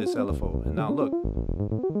controlled with this LFO. And now look.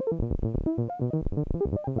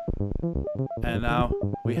 And now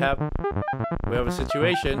we have a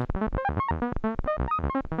situation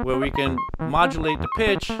where we can modulate the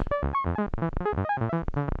pitch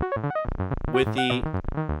with the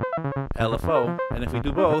LFO. And if we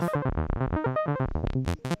do both,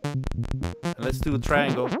 and let's do a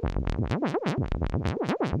triangle,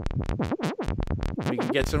 we can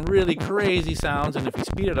get some really crazy sounds. And if we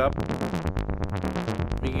speed it up,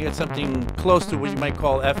 we can get something close to what you might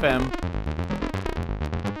call FM.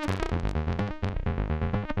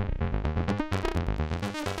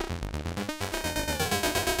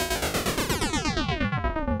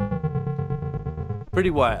 Pretty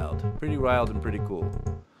wild and pretty cool.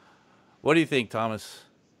 What do you think, Thomas?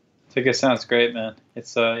 I think it sounds great, man.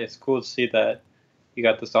 It's cool to see that you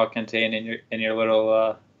got this all contained in your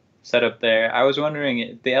little setup there. I was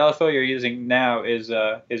wondering, the LFO you're using now is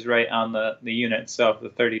right on the unit itself, the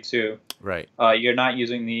 32. Right. You're not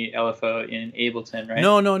using the LFO in Ableton, right?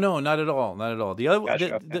 No, not at all, not at all. The other,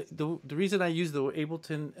 Gotcha, okay. the reason I used the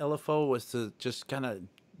Ableton LFO was to just kind of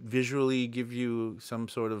visually give you some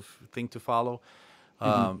sort of thing to follow.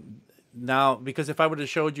 Now, because if I would have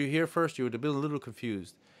showed you here first, you would have been a little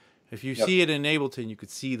confused. If you see it in Ableton, you could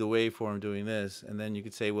see the waveform doing this, and then you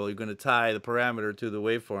could say, well, you're going to tie the parameter to the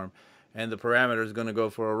waveform, and the parameter is going to go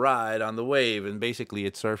for a ride on the wave, and basically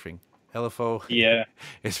it's surfing. LFO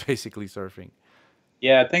is basically surfing.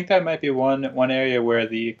 Yeah, I think that might be one area where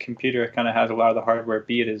the computer kind of has a lot of the hardware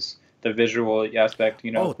beat is the visual aspect,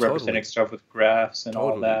 Oh, representing totally, stuff with graphs and all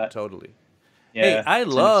totally, that. totally. Hey, Yeah, I it's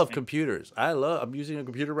love interesting. computers. I'm using a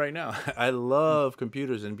computer right now. I love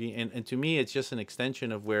computers, and to me, it's just an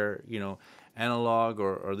extension of where, analog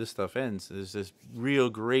or this stuff ends. There's this real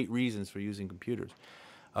great reasons for using computers.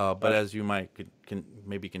 But Gotcha. as you might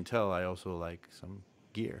can tell, I also like some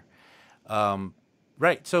gear.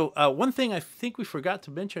 Right. So one thing I think we forgot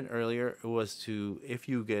to mention earlier was to, if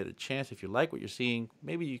you get a chance, if you like what you're seeing,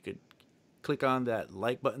 maybe you could click on that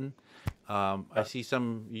like button. I see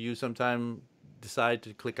some you sometime decide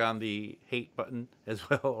to click on the hate button as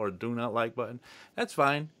well, or do not like button. That's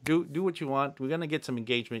fine. Do what you want. We're gonna get some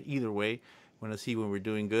engagement either way. We're gonna see when we're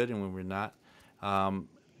doing good and when we're not.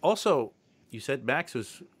 Also, you said Max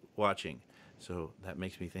was watching, so that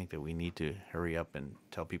makes me think that we need to hurry up and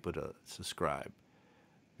tell people to subscribe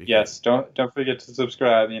because Yes, don't forget to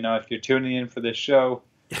subscribe. If you're tuning in for this show,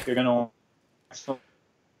 you're gonna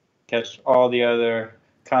catch all the other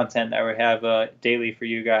content that we have daily for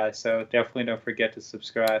you guys. So definitely don't forget to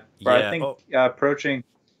subscribe. But I yeah. think Oh, approaching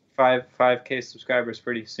 5K subscribers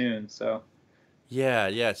pretty soon. So yeah,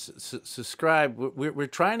 yeah. Subscribe. We're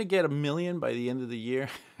trying to get 1 million by the end of the year.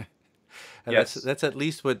 And that's yes, that's at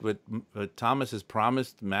least what Thomas has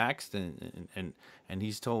promised Max, and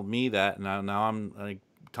he's told me that. Now I'm like,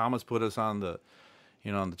 Thomas put us on the, on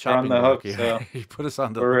the we're on chopping the block hook. here. So He put us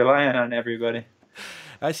on the we're hook. relying on everybody.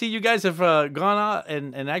 I see you guys have gone out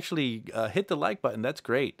and actually hit the like button. That's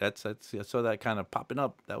great. That's I saw that kind of popping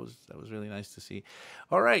up. That was really nice to see.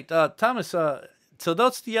 All right, Thomas. So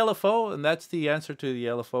that's the LFO, and that's the answer to the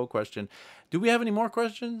LFO question. Do we have any more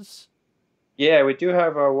questions? Yeah, we do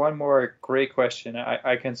have one more great question.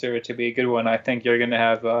 I consider it to be a good one. I think you're going to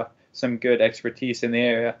have some good expertise in the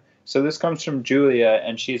area. So this comes from Julia,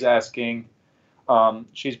 and she's asking,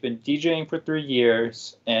 she's been DJing for 3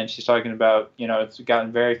 years, and she's talking about, it's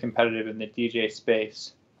gotten very competitive in the DJ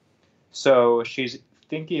space. So she's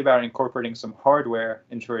thinking about incorporating some hardware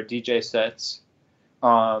into her DJ sets.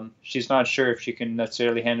 She's not sure if she can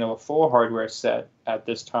necessarily handle a full hardware set at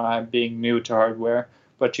this time, being new to hardware,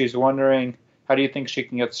 but she's wondering, how do you think she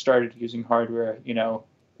can get started using hardware,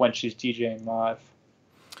 when she's DJing live?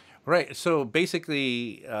 Right. So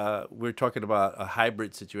basically, we're talking about a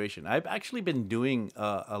hybrid situation. I've actually been doing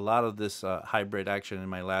a lot of this hybrid action in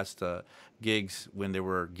my last gigs when there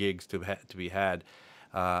were gigs to be had.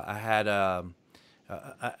 I had I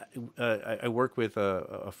work with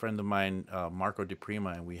a friend of mine, Marco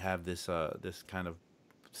DePrima, and we have this kind of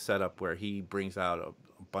setup where he brings out a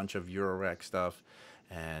bunch of Eurorack stuff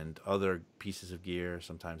and other pieces of gear,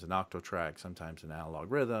 sometimes an octo track, sometimes an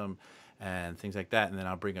analog rhythm, and things like that. And then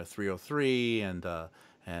I'll bring a 303 and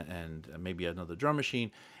maybe another drum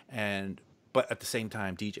machine, and but at the same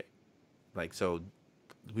time DJ. Like, so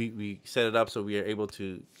we set it up so we are able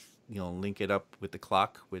to, link it up with the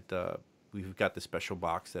clock. We've got the special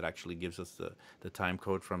box that actually gives us the time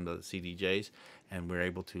code from the CDJs, and we're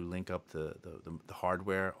able to link up the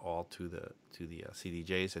hardware all to the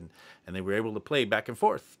CDJs, and then we're able to play back and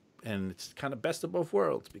forth. And it's kind of best of both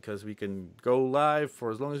worlds because we can go live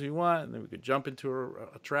for as long as we want, and then we could jump into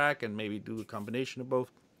a track and maybe do a combination of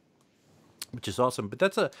both, which is awesome. But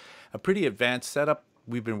that's a pretty advanced setup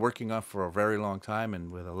we've been working on for a very long time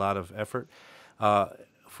and with a lot of effort.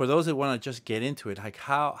 For those that want to just get into it, like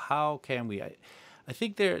how can we? I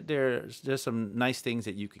think there's some nice things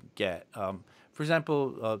that you can get. For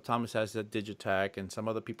example, Thomas has that Digitac, and some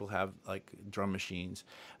other people have like drum machines.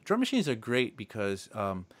 Drum machines are great because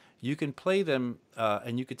you can play them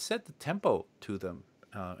and you could set the tempo to them,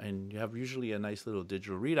 and you have usually a nice little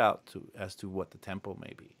digital readout as to what the tempo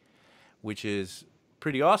may be, which is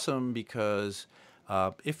pretty awesome because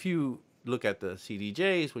if you look at the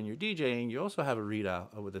CDJs when you're DJing, you also have a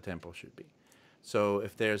readout of what the tempo should be. So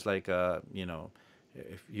if there's like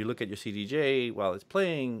if you look at your CDJ while it's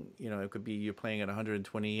playing, it could be you're playing at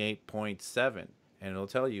 128.7, and it'll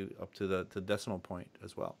tell you up to the decimal point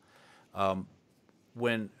as well.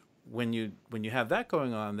 When when you have that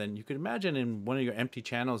going on, then you could imagine in one of your empty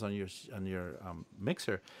channels on your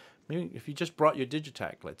mixer, maybe if you just brought your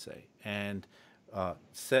Digitac, let's say, and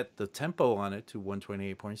set the tempo on it to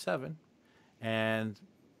 128.7, and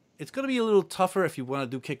it's going to be a little tougher if you want to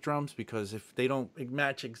do kick drums, because if they don't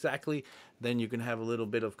match exactly, then you can have a little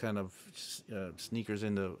bit of kind of sneakers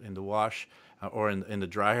in the wash or in the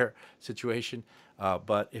dryer situation.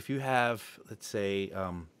 But if you have, let's say,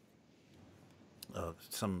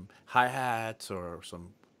 some hi-hats or some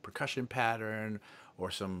percussion pattern, or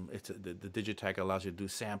the Digitech allows you to do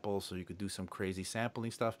samples, so you could do some crazy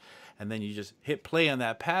sampling stuff, and then you just hit play on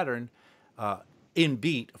that pattern. in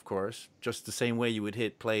beat, of course, just the same way you would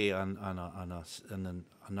hit play on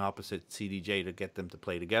an opposite CDJ to get them to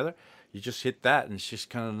play together. You just hit that, and it's just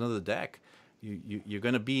kind of another deck. You're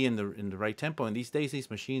going to be in the right tempo. And these days,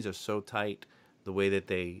 these machines are so tight, the way that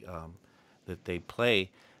they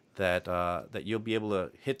play, that you'll be able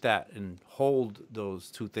to hit that and hold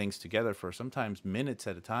those two things together for sometimes minutes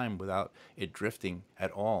at a time without it drifting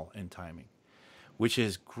at all in timing, which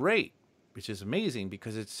is great, which is amazing,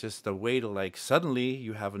 because it's just a way to, like, suddenly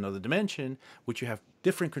you have another dimension which you have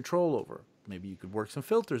different control over. Maybe you could work some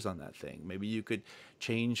filters on that thing. Maybe you could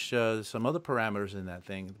change some other parameters in that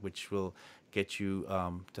thing, which will get you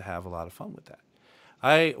to have a lot of fun with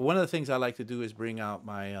that. One of the things I like to do is bring out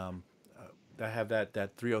my I have that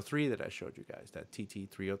 303 that I showed you guys, that TT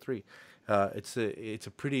 303. It's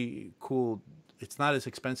a pretty cool. It's not as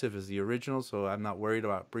expensive as the original, so I'm not worried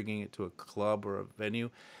about bringing it to a club or a venue.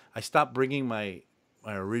 I stopped bringing my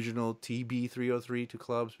original TB 303 to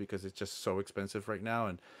clubs because it's just so expensive right now,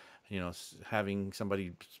 and having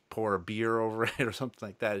somebody pour a beer over it or something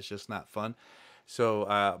like that is just not fun.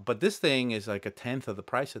 So, but this thing is like a tenth of the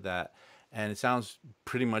price of that, and it sounds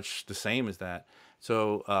pretty much the same as that.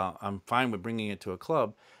 So I'm fine with bringing it to a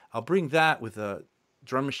club. I'll bring that with a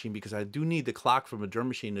drum machine because I do need the clock from a drum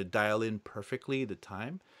machine to dial in perfectly the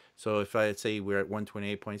time. So if I say we're at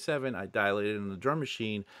 128.7, I dial it in on the drum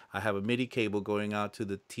machine. I have a MIDI cable going out to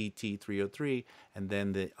the TT303, and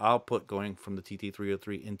then the output going from the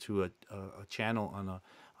TT303 into a channel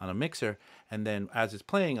on a mixer. And then as it's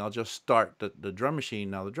playing, I'll just start the drum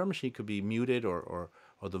machine. Now the drum machine could be muted, or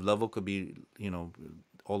the level could be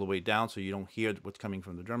all the way down, so you don't hear what's coming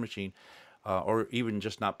from the drum machine. Or even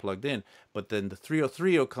just not plugged in. But then the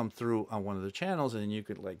 303 will come through on one of the channels, and you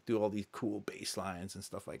could like do all these cool bass lines and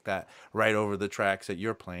stuff like that right over the tracks that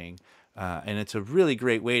you're playing. And it's a really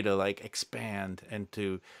great way to like expand and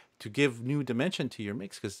to give new dimension to your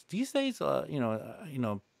mix. Because these days, or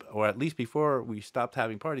at least before we stopped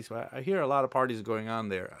having parties, so I hear a lot of parties going on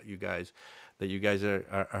there, you guys, that you guys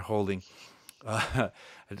are holding.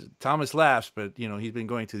 Thomas laughs, but he's been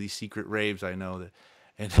going to these secret raves, I know that.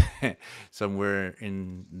 And somewhere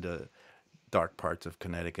in the dark parts of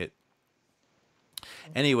Connecticut.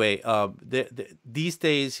 Anyway, these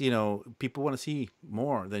days, people want to see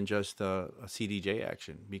more than just a CDJ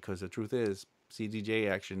action, because the truth is,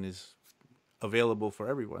 CDJ action is available for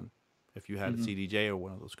everyone if you had a CDJ or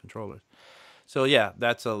one of those controllers. So yeah,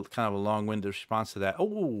 that's a kind of a long-winded response to that.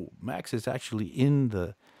 Oh, Max is actually in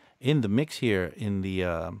the mix here in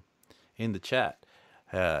the chat.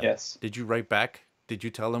 Yes. Did you write back? Did you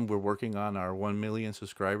tell them we're working on our 1 million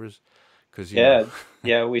subscribers? Because yeah,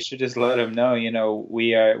 we should just let them know.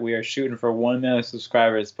 We are shooting for 1 million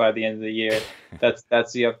subscribers by the end of the year. That's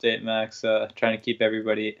the update, Max. Trying to keep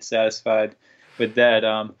everybody satisfied with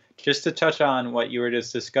that. Just to touch on what you were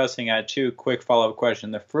just discussing, I had two quick follow-up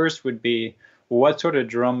questions. The first would be, what sort of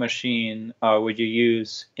drum machine would you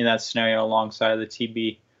use in that scenario alongside the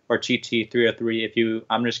TB or TT303?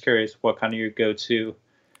 I'm just curious what kind of your go-to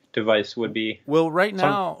device would be. Well, right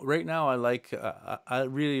now I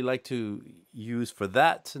really like to use for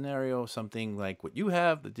that scenario something like what you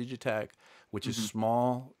have, the Digitech, which is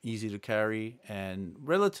small, easy to carry, and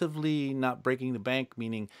relatively not breaking the bank,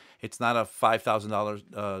 meaning it's not a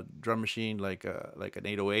 $5,000 drum machine like an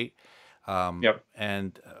 808. Yep.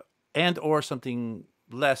 And or something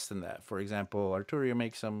less than that. For example, Arturia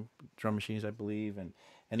makes some drum machines, I believe, and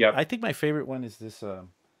Yep. I think my favorite one is this.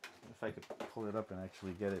 If I could pull it up and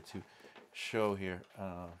actually get it to show here,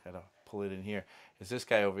 gotta pull it in here. Is this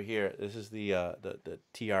guy over here? This is the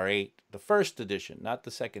TR8, the first edition, not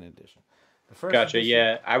the second edition. The first Gotcha. edition.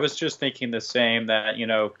 Yeah, I was just thinking the same, that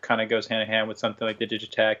kind of goes hand in hand with something like the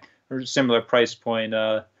Digitech or similar price point.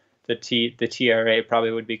 The TR8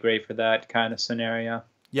 probably would be great for that kind of scenario.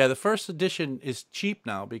 Yeah, the first edition is cheap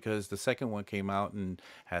now because the second one came out and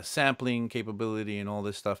has sampling capability and all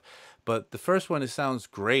this stuff. But the first one, it sounds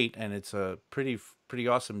great, and it's a pretty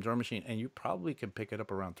awesome drum machine. And you probably can pick it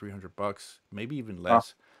up around $300, maybe even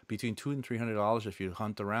less, between $200 and $300 if you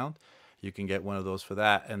hunt around. You can get one of those for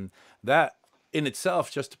that, and that in itself,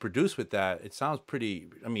 just to produce with that, it sounds pretty.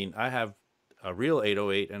 I mean, I have a real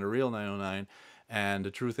 808 and a real 909, and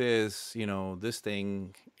the truth is, this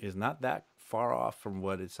thing is not that far off from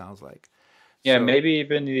what it sounds like. Yeah, So, maybe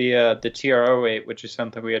even the TR08, which is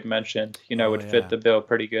something we had mentioned, would fit the bill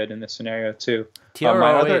pretty good in this scenario too.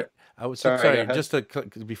 TR08. I was sorry, go just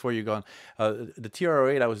before you go on, the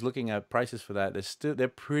TR08. I was looking at prices for that. They're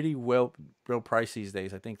pretty well priced these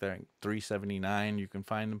days. I think they're $379. You can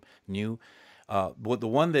find them new. But the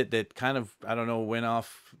one that kind of, I don't know, went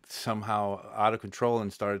off somehow out of control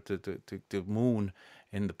and started to moon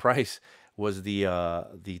in the price was the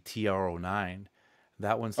TR09.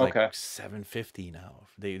 That one's like Okay. $750 now.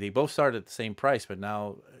 They both started at the same price, but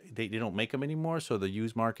now they don't make them anymore. So the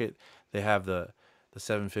used market, they have the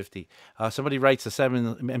 750. Somebody writes the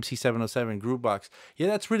MC707 Groove Box. Yeah,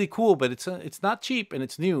 that's really cool, but it's not cheap and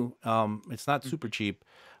it's new. It's not super cheap.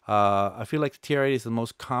 I feel like the TR8 is the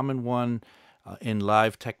most common one in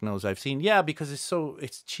live technos I've seen. Yeah, because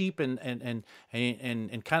it's cheap and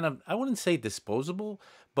kind of, I wouldn't say disposable,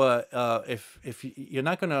 but if you're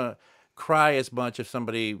not gonna cry as much if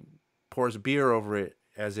somebody pours beer over it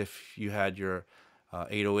as if you had your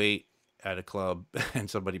 808 at a club and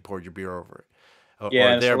somebody poured your beer over it, Yeah, or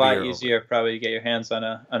and it's a their lot beer over it. easier probably to get your hands on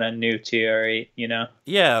a new TR8, you know.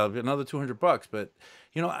 Yeah, another $200. But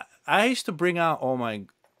I used to bring out all my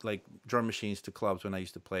like drum machines to clubs when I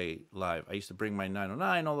used to play live. I used to bring my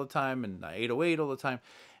 909 all the time and my 808 all the time.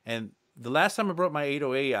 And the last time I brought my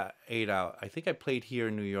 808 out, I think I played here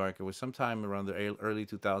in New York. It was sometime around the early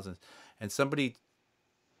 2000s, and somebody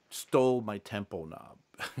stole my tempo knob.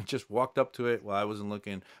 Just walked up to it while I wasn't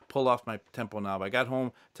looking, pulled off my tempo knob. I got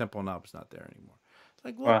home, tempo knob's not there anymore. It's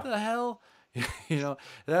like, what Wow. the hell? That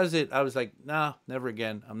was it. I was like, nah, never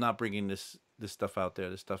again. I'm not bringing this stuff out there.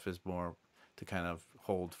 This stuff is more to kind of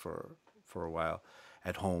hold for a while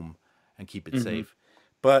at home and keep it Hmm. safe.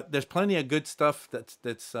 But there's plenty of good stuff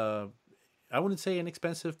that's I wouldn't say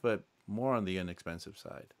inexpensive, but more on the inexpensive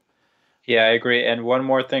side. Yeah, I agree. And one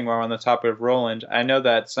more thing while we're on the topic of Roland, I know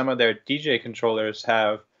that some of their DJ controllers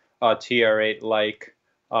have TR8 like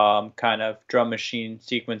kind of drum machine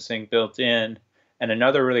sequencing built in. And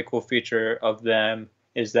another really cool feature of them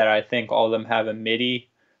is that I think all of them have a MIDI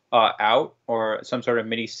out or some sort of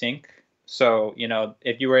MIDI sync. So,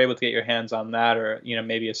 if you were able to get your hands on that or,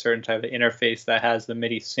 maybe a certain type of interface that has the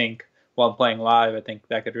MIDI sync while playing live, I think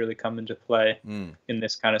that could really come into play Mm, in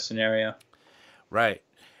this kind of scenario. right.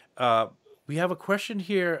 Uh, we have a question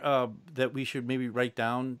here that we should maybe write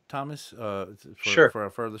down, Thomas, Sure. for our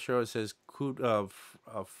further show. It says,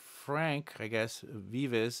 Frank, I guess,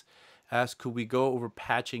 Vives, asked, could we go over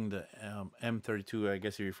patching the M32? I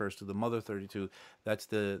guess he refers to the Mother 32. That's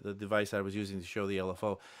the device I was using to show the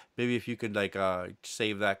LFO. Maybe if you could like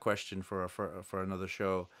save that question for another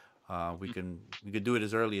show, we could do it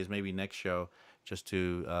as early as maybe next show, just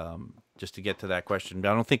to get to that question.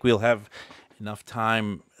 But I don't think we'll have enough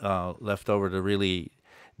time left over to really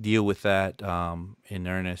deal with that in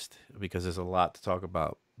earnest, because there's a lot to talk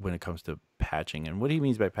about when it comes to patching. And what he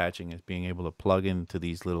means by patching is being able to plug into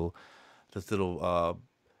this little hold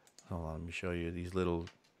on, let me show you these little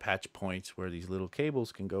patch points where these little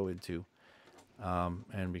cables can go into,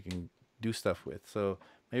 and we can do stuff with. So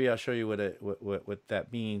maybe I'll show you what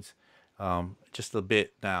that means just a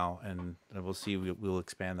bit now, and we'll see. We'll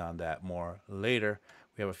expand on that more later.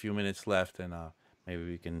 We have a few minutes left, and maybe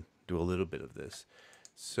we can do a little bit of this.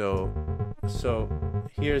 So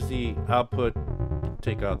here's the output.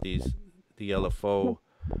 Take out the LFO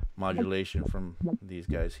modulation from these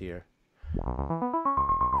guys here,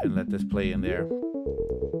 and let this play in there.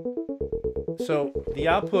 So the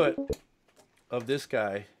output of this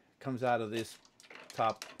guy comes out of this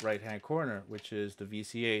top right hand corner, which is the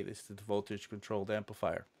VCA. This is the voltage controlled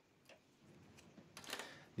amplifier.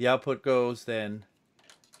 The output goes, then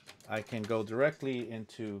I can go directly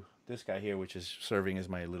into this guy here, which is serving as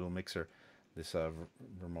my little mixer. This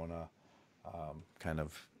Vermona kind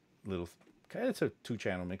of little, it's a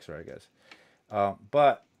 2-channel mixer, I guess.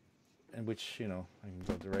 But in which, I can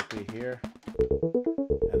go directly here,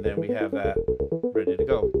 and then we have that ready to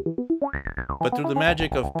go. But through the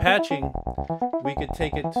magic of patching, we could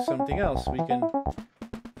take it to something else. We can,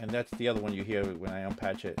 and that's the other one you hear when I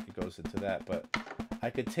unpatch it, it goes into that. But I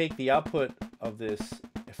could take the output of this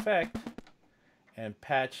effect and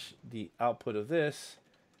patch the output of this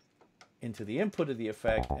into the input of the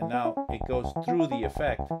effect, and now it goes through the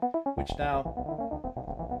effect, which now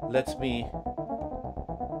lets me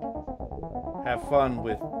have fun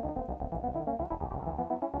with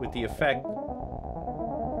the effect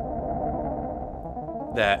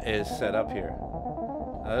that is set up here.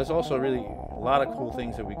 There's also really a lot of cool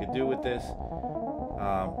things that we could do with this.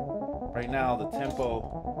 Right now the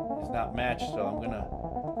tempo is not matched, so I'm gonna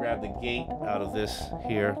grab the gate out of this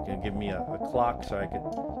here. It's gonna give me a clock so I could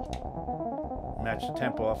match the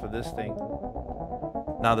tempo off of this thing.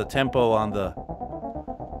 Now the tempo on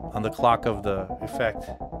the clock of the effect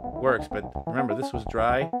works, but remember this was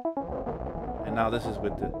dry, and now this is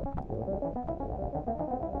with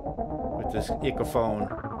this icophone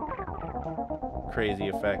crazy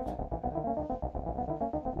effect.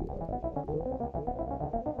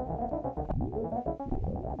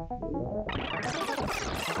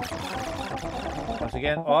 Once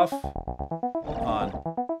again, off,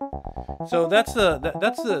 So that's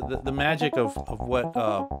the magic of what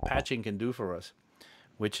patching can do for us,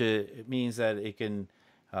 which it means that it can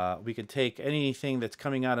we can take anything that's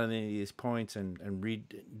coming out on any of these points and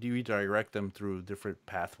redirect them through different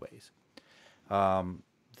pathways. Um,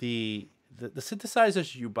 the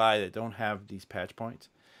synthesizers you buy that don't have these patch points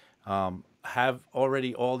have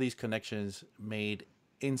already all these connections made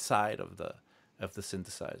inside of the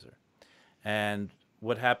synthesizer, and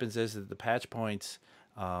what happens is that the patch points,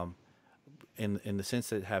 in the sense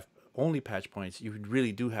that have only patch points, you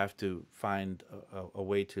really do have to find a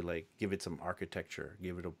way to like give it some architecture,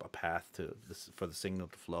 give it a path to this, for the signal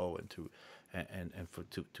to flow and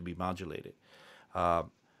to be modulated. Uh,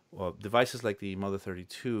 well, devices like the Mother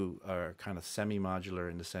 32 are kind of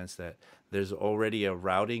semi-modular in the sense that there's already a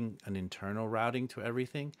routing, an internal routing to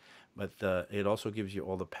everything, but it also gives you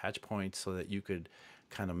all the patch points so that you could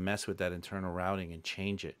kind of mess with that internal routing and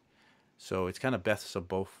change it. So it's kind of best of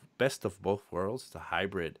both worlds. It's a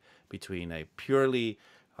hybrid between a purely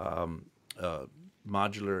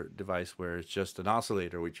modular device where it's just an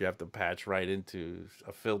oscillator, which you have to patch right into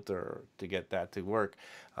a filter to get that to work.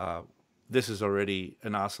 This is already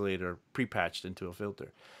an oscillator pre-patched into a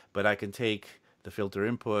filter, but I can take the filter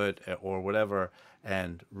input or whatever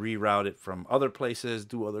and reroute it from other places,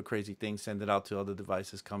 do other crazy things, send it out to other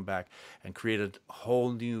devices, come back and create a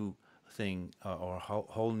whole new thing or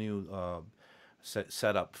whole new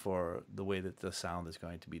setup for the way that the sound is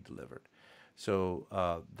going to be delivered.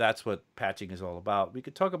 So that's what patching is all about. We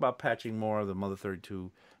could talk about patching more of the Mother 32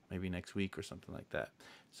 maybe next week or something like that.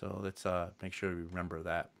 So let's make sure we remember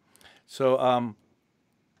that. So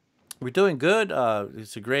we're doing good.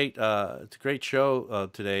 It's a great show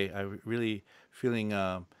today. I really feeling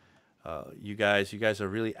you guys are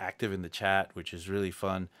really active in the chat, which is really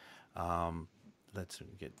fun. Let's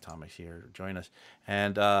get Thomas here to join us,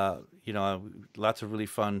 and lots of really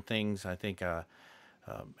fun things. I think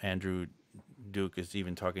Andrew Duque is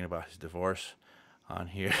even talking about his divorce on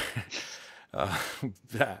here.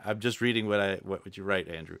 I'm just reading what you write,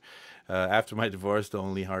 Andrew. After my divorce, the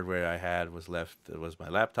only hardware I had was my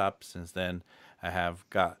laptop. Since then, I have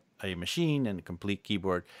got a machine and a complete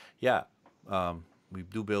keyboard. Yeah, we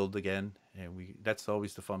do build again, and that's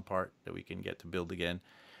always the fun part, that we can get to build again.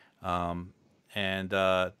 And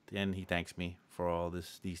then he thanks me for all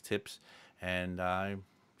these tips, and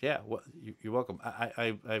you're welcome.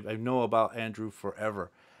 I know about Andrew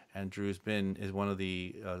forever. Andrew is one of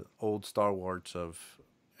the old stalwarts of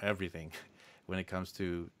everything when it comes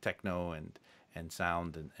to techno and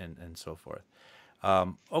sound and so forth.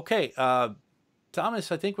 Okay,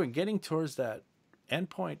 Thomas, I think we're getting towards that end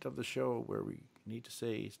point of the show where we need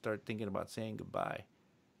to start thinking about saying goodbye.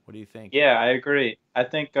 What do you think? Yeah, I agree. I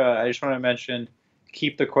think I just want to mention,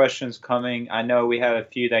 keep the questions coming. I know we have a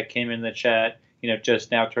few that came in the chat,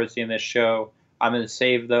 just now towards the end of the show. I'm going to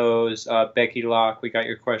save those. Becky Locke, we got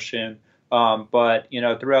your question. But,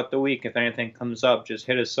 throughout the week, if anything comes up, just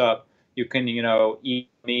hit us up. You can, email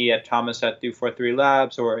me at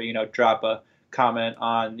thomas@do43labs, or, drop a comment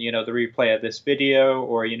on, the replay of this video,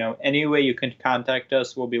 or, any way you can contact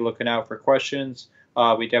us. We'll be looking out for questions.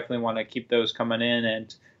 We definitely want to keep those coming in.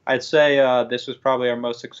 And I'd say this was probably our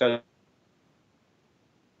most successful.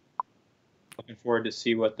 Looking forward to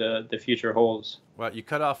see what the future holds. Well, you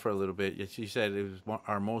cut off for a little bit. You said it was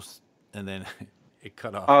our most, and then it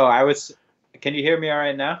cut off. Oh, can you hear me all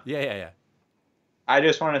right now? Yeah. I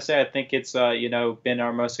just want to say I think it's been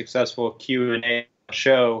our most successful Q&A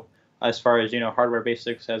show as far as hardware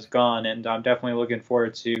basics has gone, and I'm definitely looking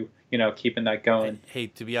forward to keeping that going. Hey,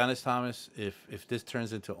 to be honest, Thomas, if this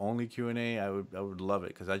turns into only Q&A, I would love it,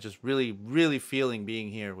 because I just really feeling being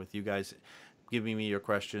here with you guys, giving me your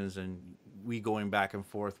questions, and we going back and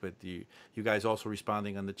forth with you guys also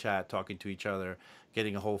responding on the chat, talking to each other,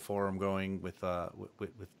 getting a whole forum going with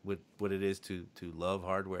what it is to love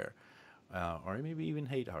hardware, or maybe even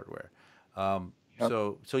hate hardware. Yep.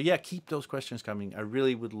 So yeah, keep those questions coming. I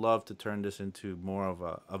really would love to turn this into more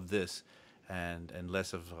of this and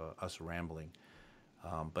less of us rambling.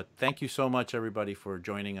 But thank you so much, everybody, for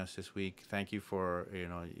joining us this week. Thank you for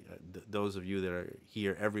those of you that are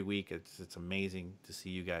here every week. It's amazing to see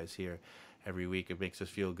you guys here every week. It makes us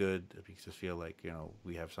feel good. It makes us feel like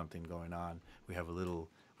we have something going on. We have a little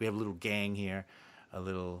gang here, a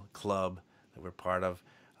little club that we're part of.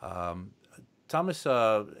 Thomas,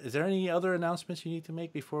 is there any other announcements you need to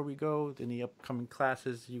make before we go? Any upcoming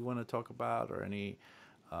classes you want to talk about, or any?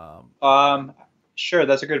 Sure,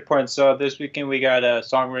 that's a good point. So this weekend we got a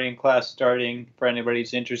songwriting class starting for anybody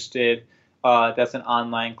who's interested. That's an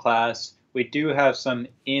online class. We do have some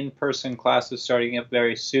in-person classes starting up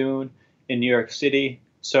very soon in New York City.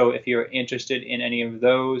 So if you're interested in any of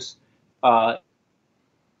those,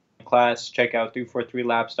 class, check out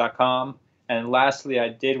 343labs.com. And lastly, I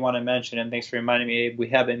did want to mention, and thanks for reminding me, Abe, we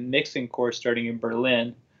have a mixing course starting in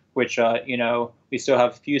Berlin, which, we still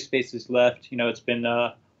have a few spaces left. It's been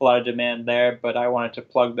a lot of demand there, but I wanted to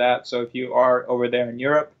plug that. So if you are over there in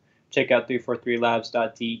Europe, check out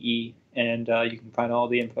 343labs.de, and you can find all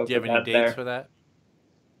the info Do you for have any that dates there. for that?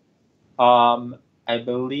 I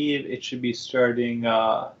believe it should be starting,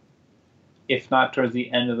 if not towards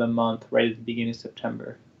the end of the month, right at the beginning of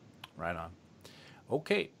September. Right on.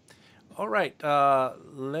 Okay. All right.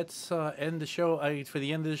 Let's end the show. For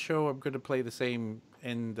the end of the show, I'm going to play the same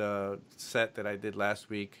end set that I did last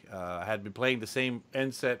week. I had been playing the same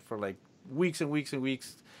end set for like weeks and weeks and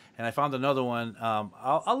weeks, and I found another one.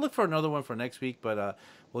 I'll look for another one for next week, but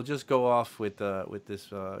we'll just go off with this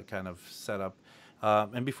kind of setup.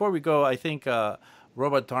 And before we go, I think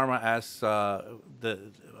Robot Dharma asked about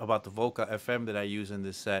the Volca FM that I use in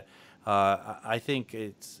this set. I think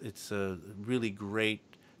it's a really great,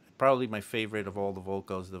 probably my favorite of all the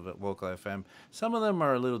Volcos, the Volca FM. Some of them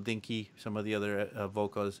are a little dinky. Some of the other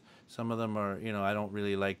Volcos. Some of them are, I don't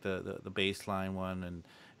really like the baseline one,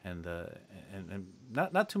 and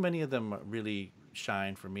not too many of them really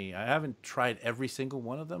shine for me. I haven't tried every single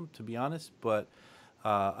one of them, to be honest, but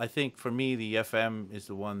I think for me the FM is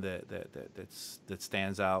the one that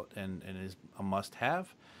stands out and is a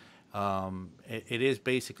must-have. It is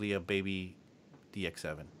basically a baby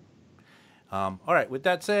DX7. All right. With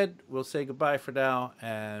that said, we'll say goodbye for now,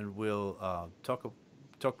 and we'll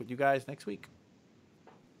talk with you guys next week.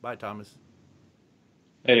 Bye, Thomas.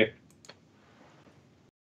 Later.